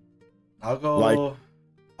 I'll go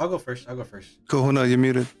first. Kahuna, you're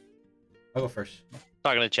muted. I'll go first.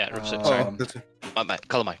 Talking to chat. Sorry. My mic.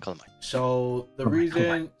 Color mic. So the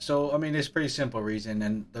reason, I mean, it's a pretty simple reason,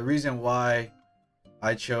 and the reason why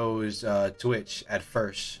I chose Twitch at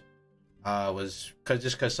first was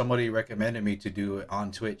because somebody recommended me to do it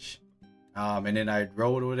on Twitch, and then I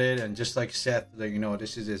rode with it, and just like Seth, like,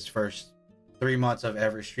 this is his first 3 months of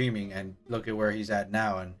ever streaming, and look at where he's at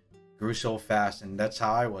now, and grew so fast, and that's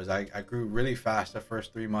how I was. I grew really fast the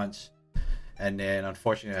first 3 months, and then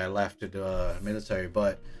unfortunately I left to the military,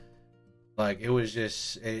 but like it was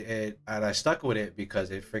just and I stuck with it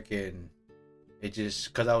because it it just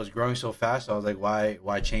because I was growing so fast, I was like,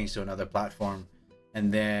 why change to another platform?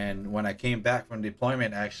 And then when I came back from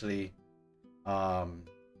deployment, actually, I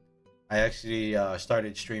actually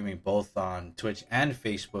started streaming both on Twitch and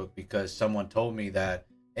Facebook because someone told me that,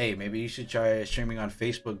 hey, maybe you should try streaming on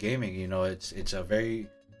Facebook gaming. You know, it's a very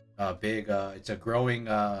big, it's a growing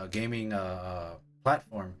gaming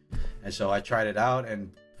platform, and so I tried it out,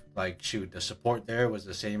 and like, shoot, the support there was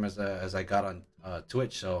the same as I got on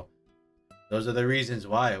Twitch. So those are the reasons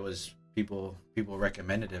why it was people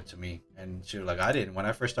recommended it to me. And shoot, like, when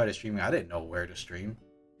I first started streaming, I didn't know where to stream.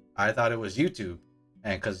 I thought it was YouTube,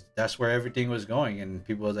 and because that's where everything was going, and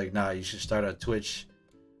people was like, nah, you should start on Twitch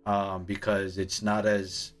because it's not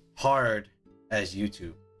as hard as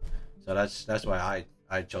YouTube. So that's why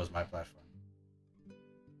I chose my platform.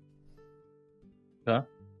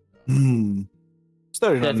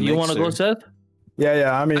 Started Seth, on you want to go, Mixer. Seth?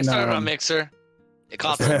 Yeah. I mean, I started on Mixer. It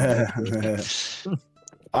cost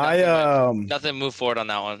nothing moved forward on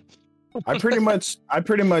that one. I pretty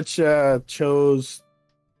much chose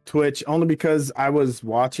Twitch only because I was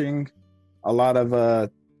watching a lot of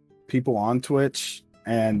people on Twitch,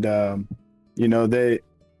 and you know, I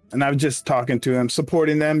was just talking to them,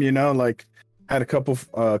 supporting them. You know, like, had a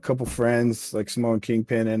couple friends like Simone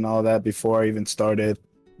Kingpin and all that before I even started,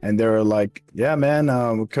 and they were like, "Yeah, man,"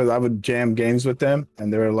 because I would jam games with them,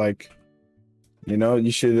 and they were like, "You know,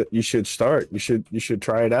 you should start. You should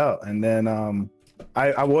try it out." And then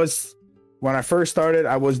I was, when I first started,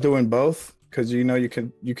 I was doing both because, you know, you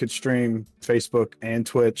could stream Facebook and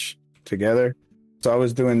Twitch together. So I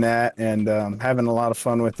was doing that and having a lot of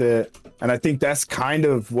fun with it. And I think that's kind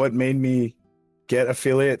of what made me get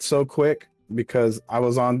affiliate so quick, because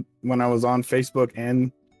when I was on Facebook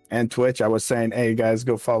and Twitch, I was saying, "Hey guys,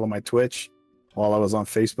 go follow my Twitch," while I was on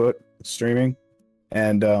Facebook streaming.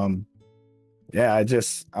 And yeah, I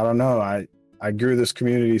don't know. I grew this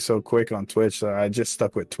community so quick on Twitch, so I just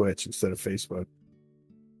stuck with Twitch instead of Facebook.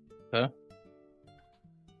 Okay.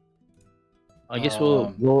 I guess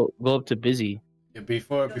we'll go up to Busy.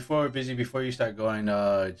 Before Busy, before you start going,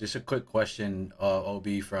 just a quick question,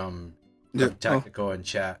 OB from Tactical in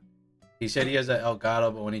chat. He said he has an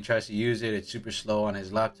Elgato, but when he tries to use it, it's super slow on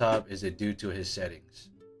his laptop. Is it due to his settings?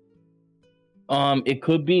 It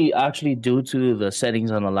could be actually due to the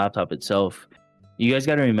settings on the laptop itself. You guys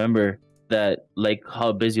got to remember that, like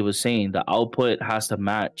how Busy was saying, the output has to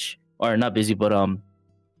match, or not Busy, but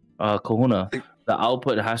Kahuna, the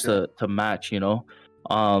output has to match, you know.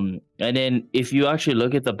 And then if you actually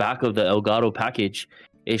look at the back of the Elgato package,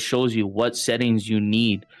 it shows you what settings you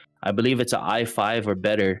need. I believe it's an i5 or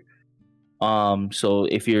better. So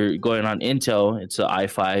if you're going on Intel, it's an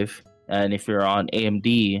i5, and if you're on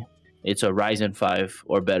AMD, it's a Ryzen 5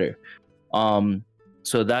 or better.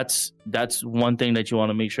 So that's one thing that you want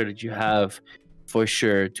to make sure that you have for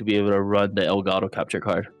sure to be able to run the Elgato capture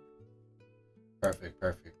card. Perfect.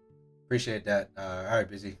 Appreciate that. All right,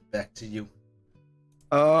 Busy, back to you.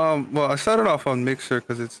 Well, I started off on Mixer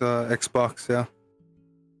because it's Xbox. Yeah,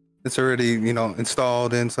 it's already, you know,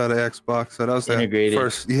 installed inside the Xbox. So that was integrated.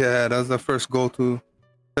 That was the first go-to.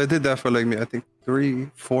 I did that for like, I think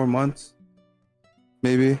 3-4 months,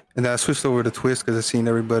 maybe, and then I switched over to Twitch because I seen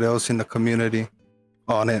everybody else in the community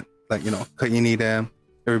on it, like, you know, Kayini Dam,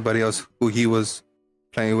 everybody else who he was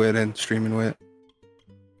playing with and streaming with.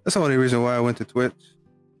 That's the only reason why I went to Twitch.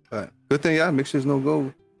 But good thing, yeah, Mixer's no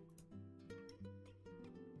go.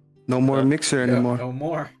 No more Mixer anymore. No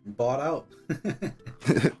more. Bought out.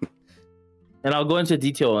 And I'll go into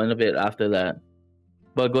detail in a bit after that.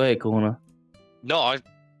 But go ahead, Kahuna. No, it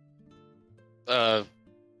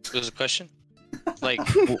was a question. Like,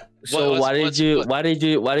 so why did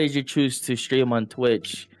you choose to stream on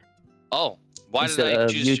Twitch? Oh, why did instead I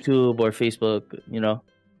of choose YouTube or Facebook? You know,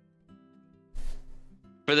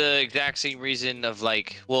 for the exact same reason of,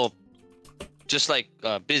 like, well, just like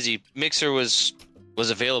Busy, Mixer was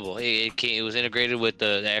available. It was integrated with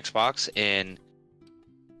the Xbox, and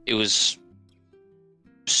it was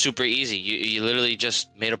super easy. You literally just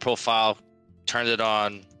made a profile, turned it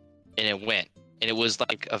on, and it went. And it was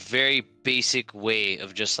like a very basic way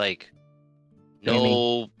of just like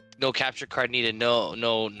no capture card needed, no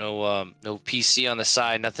PC on the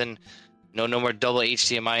side, nothing, no more double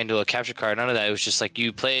HDMI into a capture card, none of that. It was just like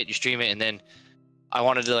you play it, you stream it, and then I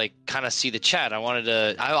wanted to like kind of see the chat. I wanted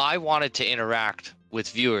to interact with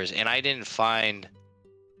viewers, and I didn't find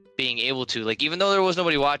being able to, like, even though there was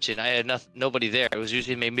nobody watching, I had nobody there. It was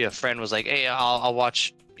usually maybe a friend was like, "Hey, I'll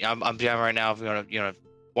watch. I'm jamming right now. If you wanna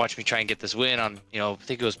watch me try and get this win on, I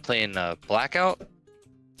think it was playing Blackout."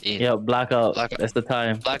 Yeah, Blackout. That's the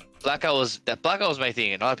time. Blackout was my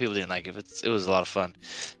thing, and a lot of people didn't like it. But it was a lot of fun,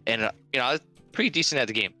 and pretty decent at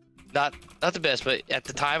the game. Not the best, but at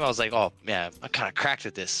the time I was like, oh man, I kind of cracked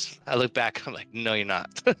at this. I look back, I'm like, no, you're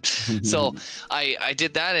not. So I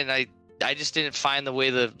did that, and I just didn't find the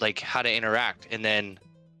way to like how to interact. And then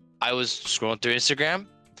I was scrolling through Instagram,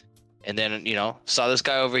 and then saw this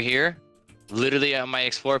guy over here, literally on my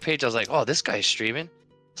Explore page. I was like, oh, this guy's streaming.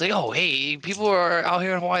 It's like, oh, hey, people are out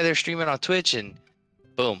here in Hawaii. They're streaming on Twitch, and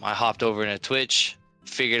boom, I hopped over into Twitch.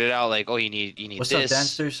 Figured it out, like, oh, you need What's this. up,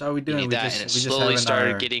 dancers? How are we doing? You need that, and it slowly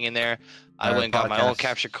started getting in there. I went and got my own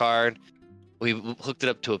capture card. We hooked it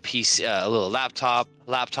up to a PC, a little laptop.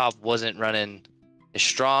 Laptop wasn't running as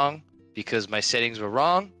strong because my settings were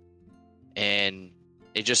wrong, and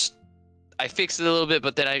I fixed it a little bit,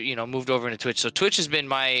 but then I moved over into Twitch. So Twitch has been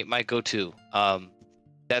my go-to.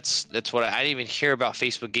 That's what I didn't even hear about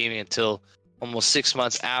Facebook gaming until almost 6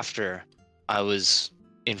 months after I was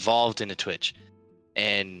involved into Twitch.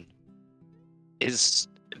 And as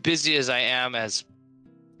busy as I am as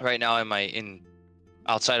right now in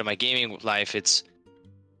outside of my gaming life,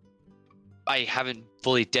 I haven't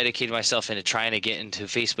fully dedicated myself into trying to get into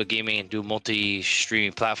Facebook gaming and do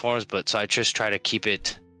multi-streaming platforms, but so I just try to keep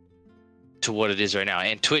it to what it is right now.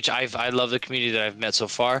 And Twitch, I love the community that I've met so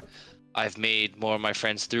far. I've made more of my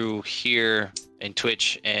friends through here in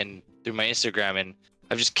Twitch and through my Instagram, and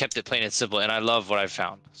I've just kept it plain and simple, and I love what I've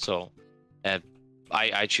found. So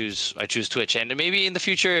I choose Twitch, and maybe in the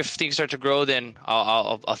future, if things start to grow, then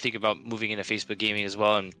I'll think about moving into Facebook gaming as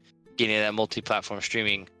well and getting that multi-platform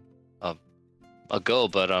streaming a go.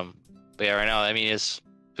 But yeah, right now, I mean,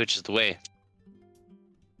 Twitch is the way.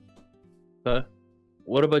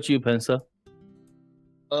 What about you, Pensa?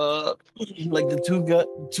 Like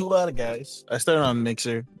the two other guys. I started on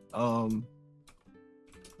Mixer.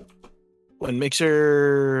 When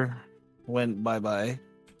Mixer went bye-bye,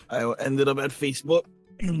 I ended up at Facebook,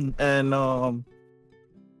 and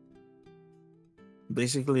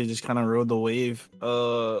basically just kind of rode the wave.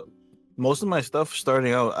 Most of my stuff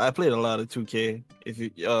starting out, I played a lot of 2K.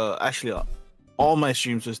 Actually, all my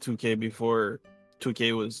streams was 2K before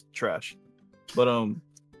 2K was trash. But it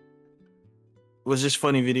was just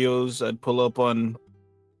funny videos I'd pull up on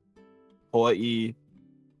Hawaii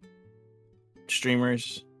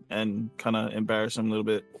streamers and kind of embarrass them a little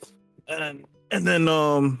bit. And then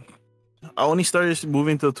I only started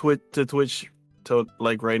moving to Twitch to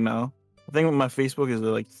like right now. I think my Facebook is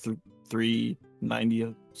like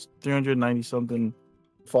 390 something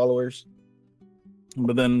followers.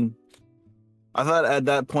 But then I thought at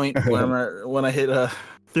that point when I hit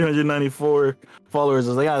 394 followers, I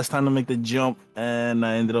was like, it's time to make the jump, and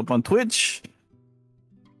I ended up on Twitch.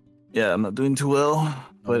 Yeah, I'm not doing too well,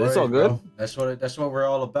 but it's all good. Bro. That's what we're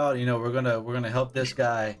all about. We're gonna help this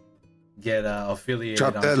guy get affiliated.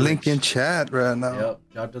 Drop that link in chat right now. Yep,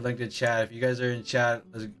 drop the link in chat. If you guys are in chat,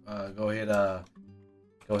 let's go ahead,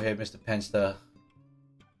 Mr. Pensta,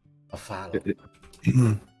 a follow.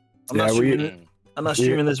 I'm not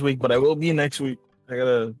streaming this week, but I will be next week.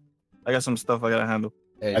 I got some stuff I gotta handle.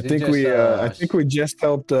 Hey, I think we just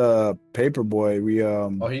helped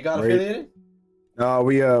Paperboy. He got affiliated? No,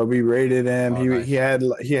 we rated him. Nice. He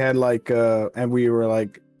had like and we were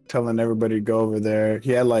like telling everybody to go over there.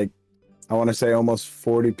 He had like, I want to say almost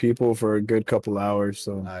 40 people for a good couple hours.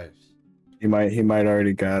 So nice. He might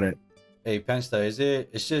already got it. Hey, Pensta,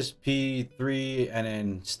 it's just P3 and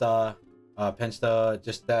then Star, Pensta,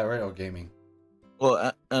 just that, right? Or gaming?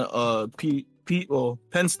 Well,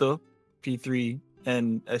 Pensta, P3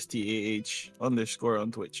 and STAH _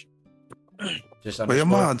 on Twitch. Just where your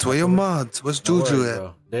mods? What's Juju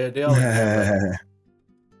at? They all in there,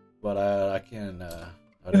 but I can't.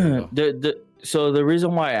 So the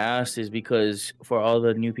reason why I asked is because for all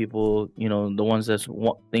the new people, the ones that's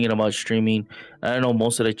thinking about streaming, I know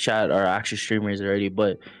most of the chat are actually streamers already,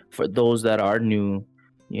 but for those that are new,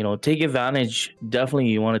 take advantage. Definitely,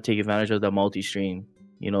 you want to take advantage of the multi-stream.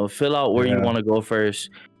 Fill out where you want to go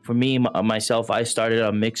first. For me, myself, I started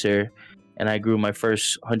on Mixer, and I grew my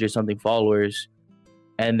first 100-something followers,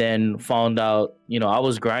 and then found out, I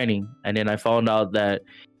was grinding, and then I found out that,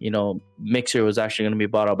 Mixer was actually going to be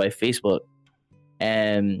bought out by Facebook.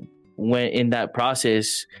 And when in that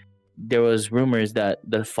process, there was rumors that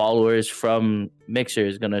the followers from Mixer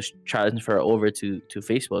is going to transfer over to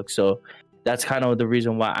Facebook. So that's kind of the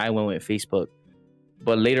reason why I went with Facebook.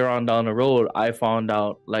 But later on down the road, I found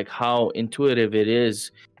out like how intuitive it is.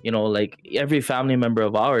 Like every family member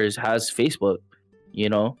of ours has Facebook,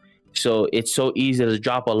 so it's so easy to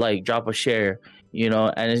drop a like, drop a share,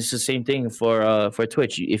 and it's the same thing for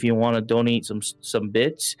Twitch. If you want to donate some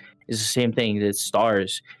bits, it's the same thing. It's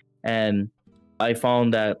stars. And I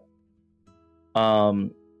found that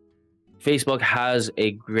Facebook has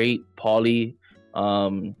a great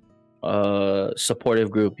um supportive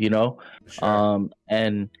group, you know. Sure.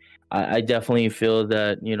 And I definitely feel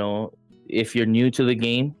that, you know, if you're new to the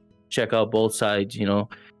game, check out both sides, you know.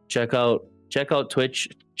 Check out Twitch,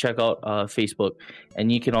 check out Facebook,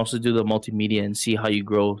 and you can also do the multimedia and see how you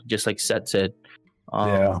grow, just like Seth said.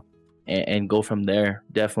 Yeah. And go from there,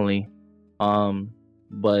 definitely.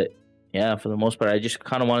 But yeah, for the most part, I just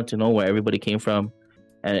kind of wanted to know where everybody came from,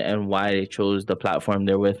 and why they chose the platform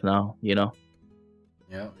they're with now, you know.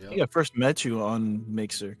 Yeah, I think I first met you on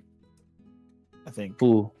Mixer. I think.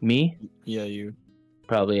 Who, me? Yeah, you.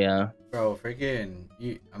 Probably, yeah. Bro, freaking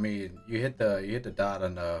you! I mean, you hit the dot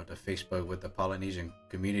on the Facebook with the Polynesian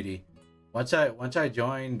community. Once I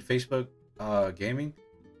joined Facebook gaming,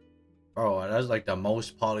 bro, that was like the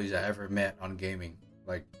most polys I ever met on gaming.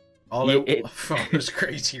 Like all Yeah, it was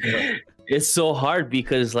crazy, bro. It's so hard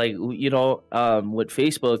because, like, you know, with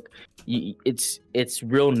Facebook, it's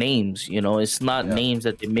real names, you know. It's not Yeah. names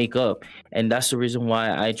that they make up, and that's the reason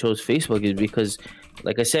why I chose Facebook, is because,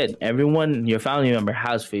 like I said, everyone, your family member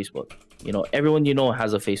has Facebook. You know, everyone you know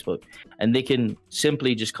has a Facebook, and they can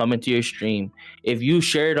simply just come into your stream. If you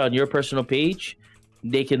share it on your personal page,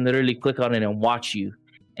 they can literally click on it and watch you.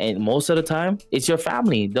 And most of the time, it's your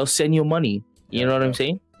family. They'll send you money. You know what I'm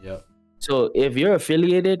saying? Yeah. So if you're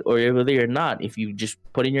affiliated or whether you're not, if you just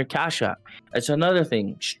put in your Cash App, that's another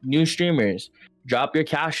thing. New streamers, drop your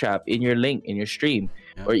Cash App in your link in your stream,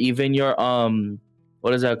 Yeah. or even your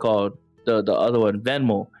what is that called? The other one,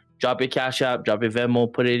 Venmo. Drop your Cash App, drop your Venmo,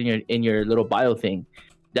 put it in your little bio thing.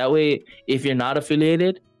 That way, if you're not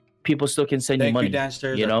affiliated, people still can send you Thank money. you,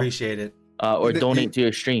 Dansters. You I know, appreciate it. or donate to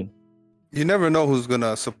your stream. You never know who's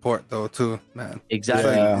gonna support though, too, man. It's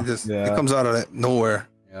Exactly. like, it comes out of nowhere.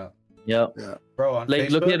 Yeah. Yep. Yeah. Bro, on Like,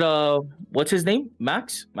 Facebook, look at what's his name?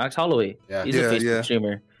 Max Holloway. Yeah. He's a Yeah, Facebook yeah.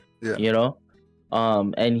 streamer. Yeah. You know,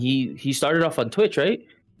 and he started off on Twitch, right?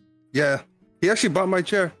 Yeah. He actually bought my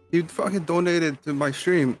chair. He fucking donated to my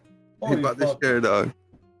stream. He Holy bought this fuck. chair, dog.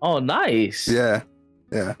 Oh, nice. Yeah.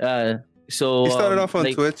 Yeah. So He started off on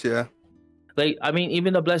like, Twitch, yeah. like, I mean,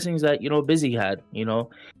 even the blessings that, you know, Busy had, you know,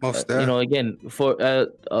 Most you know, again, for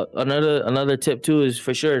another tip too is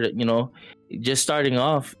for sure that, you know, just starting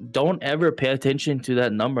off, don't ever pay attention to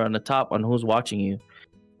that number on the top on who's watching you.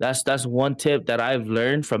 That's one tip that I've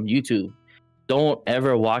learned from YouTube. Don't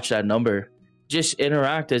ever watch that number. Just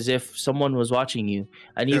interact as if someone was watching you.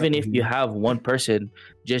 And Yeah. even if you have one person,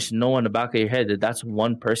 just know in the back of your head that that's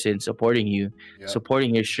one person supporting you, Yeah.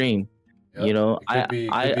 supporting your stream. Yeah. You know, it could be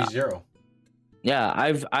zero. yeah,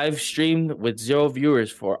 I've streamed with 0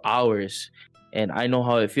 viewers for hours, and I know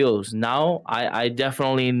how it feels. Now I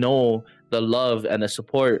definitely know the love and the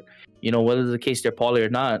support. You know, whether the case they're poly or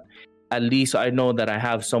not, at least I know that I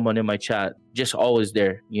have someone in my chat just always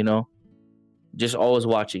there. You know, just always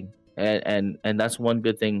watching, and that's one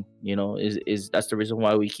good thing. You know, is that's the reason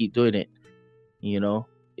why we keep doing it. You know,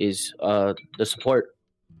 is the support.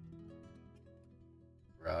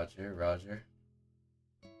 Roger.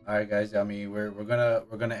 All right, guys. I mean, we're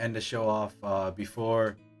gonna end the show off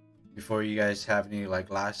before you guys have any like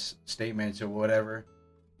last statements or whatever.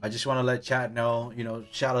 I just want to let chat know, you know,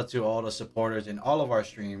 shout out to all the supporters in all of our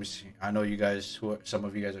streams. I know you guys, some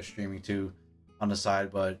of you guys are streaming too on the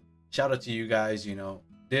side, but shout out to you guys. You know,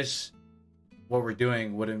 what we're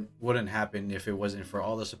doing wouldn't happen if it wasn't for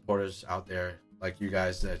all the supporters out there like you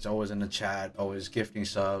guys that's always in the chat, always gifting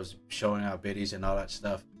subs, showing out biddies and all that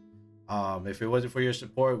stuff. If it wasn't for your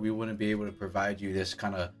support, we wouldn't be able to provide you this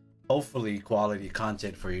kind of hopefully quality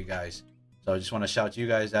content for you guys. So I just want to shout you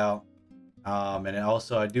guys out. And then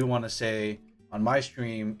also I do want to say on my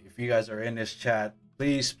stream, if you guys are in this chat,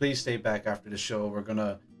 please stay back after the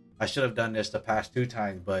show. I should have done this the past 2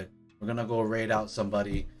 times, but we're gonna go raid out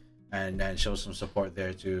somebody and then show some support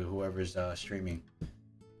there to whoever's streaming.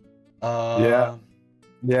 Yeah.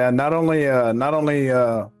 Not only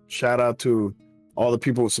shout out to all the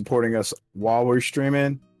people supporting us while we're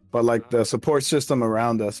streaming, but like the support system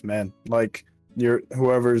around us, man. Like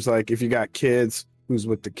whoever's like, if you got kids, who's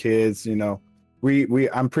with the kids, you know,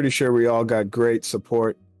 I'm pretty sure we all got great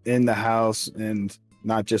support in the house and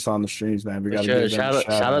not just on the streams, man. We got to shout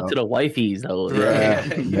out to the wifeys though. Yeah.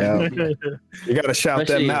 You got to shout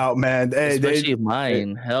them out, man. Hey, especially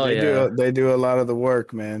mine. Hell yeah. They do a lot of the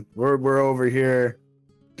work, man. We're over here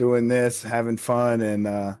doing this, having fun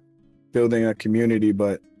and building a community,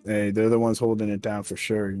 but hey, they're the ones holding it down for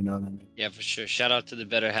sure. You know what I mean? Yeah, for sure. Shout out to the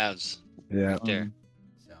better halves. Yeah. Right there.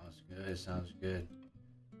 Sounds good.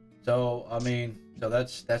 So I mean,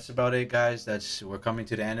 that's about it, guys. We're coming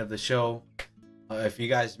to the end of the show. If you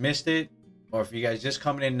guys missed it, or if you guys just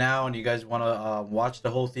coming in now and you guys want to watch the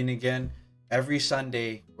whole thing again, every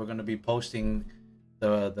Sunday we're gonna be posting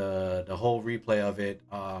the whole replay of it,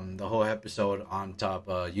 the whole episode on top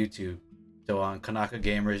YouTube. So on Kanaka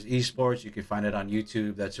Gamers Esports, you can find it on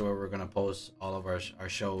YouTube. That's where we're gonna post all of our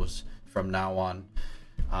shows from now on,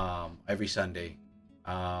 every Sunday.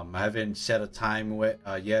 I haven't set a time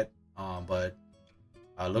yet, but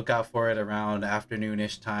look out for it around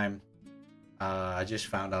afternoonish time. I just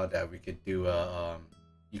found out that we could do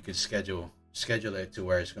you could schedule it to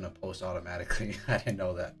where it's gonna post automatically. I didn't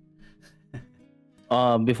know that.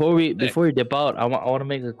 Before we dip out, I want to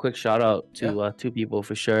make a quick shout out to two people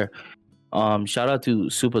for sure. Shout out to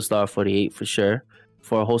Superstar 48 for sure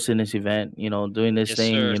for hosting this event. You know, doing this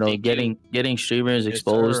thing. Sir. You know, Thank getting streamers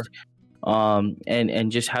exposed.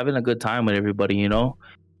 And just having a good time with everybody. You know,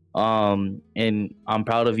 and I'm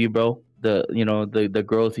proud of you, bro. The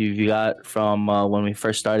growth you got from when we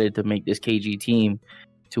first started to make this KG team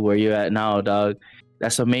to where you're at now, dog.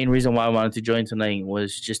 That's the main reason why I wanted to join tonight,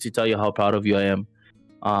 was just to tell you how proud of you I am.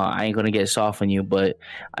 I ain't gonna get soft on you, but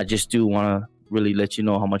I just do want to really let you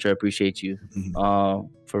know how much I appreciate you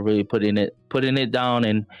for really putting it down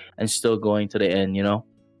and still going to the end. You know,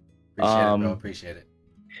 Appreciate it, bro. Appreciate it.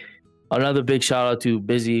 Another big shout out to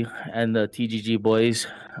Busy and the TGG boys.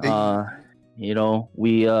 You know,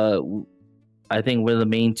 we I think we're the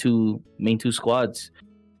main two squads.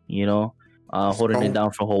 You know, holding it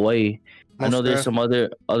down for Hawaii. I know there's some other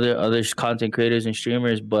content creators and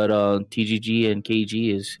streamers, but TGG and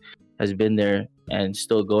KG has been there and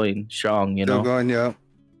still going strong. You know, Still going, yeah.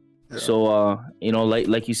 So you know,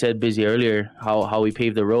 like you said, Busy earlier, how we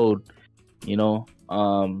paved the road. You know,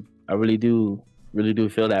 I really do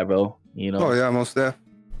feel that, bro. You know. Oh yeah, most def.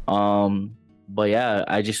 But yeah,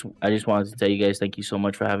 I just wanted to tell you guys thank you so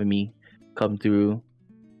much for having me come through,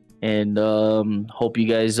 and hope you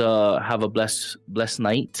guys have a blessed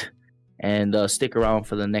night, and stick around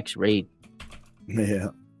for the next raid. Yeah.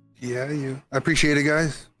 Yeah, you. I appreciate it,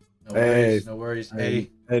 guys. No worries. Hey,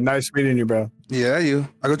 nice meeting you, bro. Yeah, you.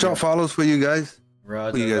 I go drop follows for you guys.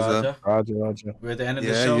 Roger, You guys, Roger. Roger. We're at the end of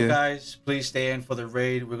the Yeah, show, yeah. guys. Please stay in for the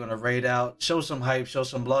raid. We're gonna raid out, show some hype, show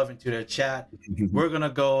some love into their chat. We're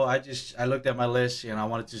gonna go. I looked at my list and I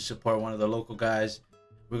wanted to support one of the local guys.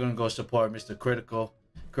 We're gonna go support Mr. Critical.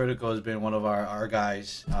 Critical has been one of our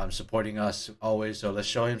guys, supporting us always. So let's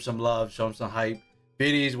show him some love, show him some hype,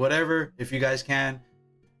 biddies, whatever. If you guys can,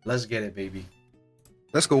 let's get it, baby.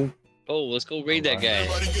 Let's go. Oh, let's go raid that guy.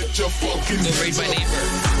 Everybody get your fucking Go raid hands my up. neighbor.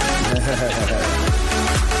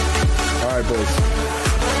 All right, boys.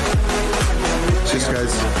 Cheers,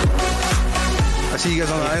 guys. I see you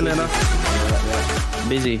guys on the island, huh?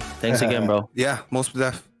 Busy. Thanks again, bro. Yeah, most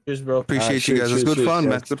def. Cheers, bro. Appreciate you shoot, guys. It's shoot, good shoot, fun, shoot.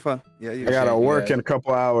 man. Good fun. Yeah, you. I gotta you work guys. in a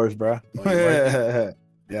couple hours, bro. Oh, you working?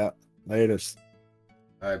 Yeah, latest.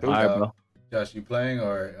 All right, All right, bro. Josh, you playing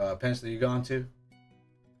or Pencil? You going to?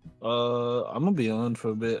 I'm gonna be on for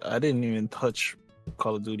a bit. I didn't even touch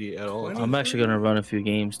Call of Duty at all. I'm actually gonna run a few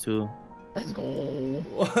games too.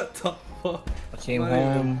 What the fuck? I came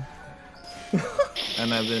home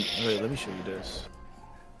and I've been. Wait, let me show you this.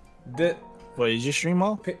 Did Wait, is your stream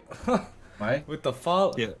off? Mike? with the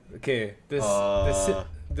fall? Yeah. Okay. This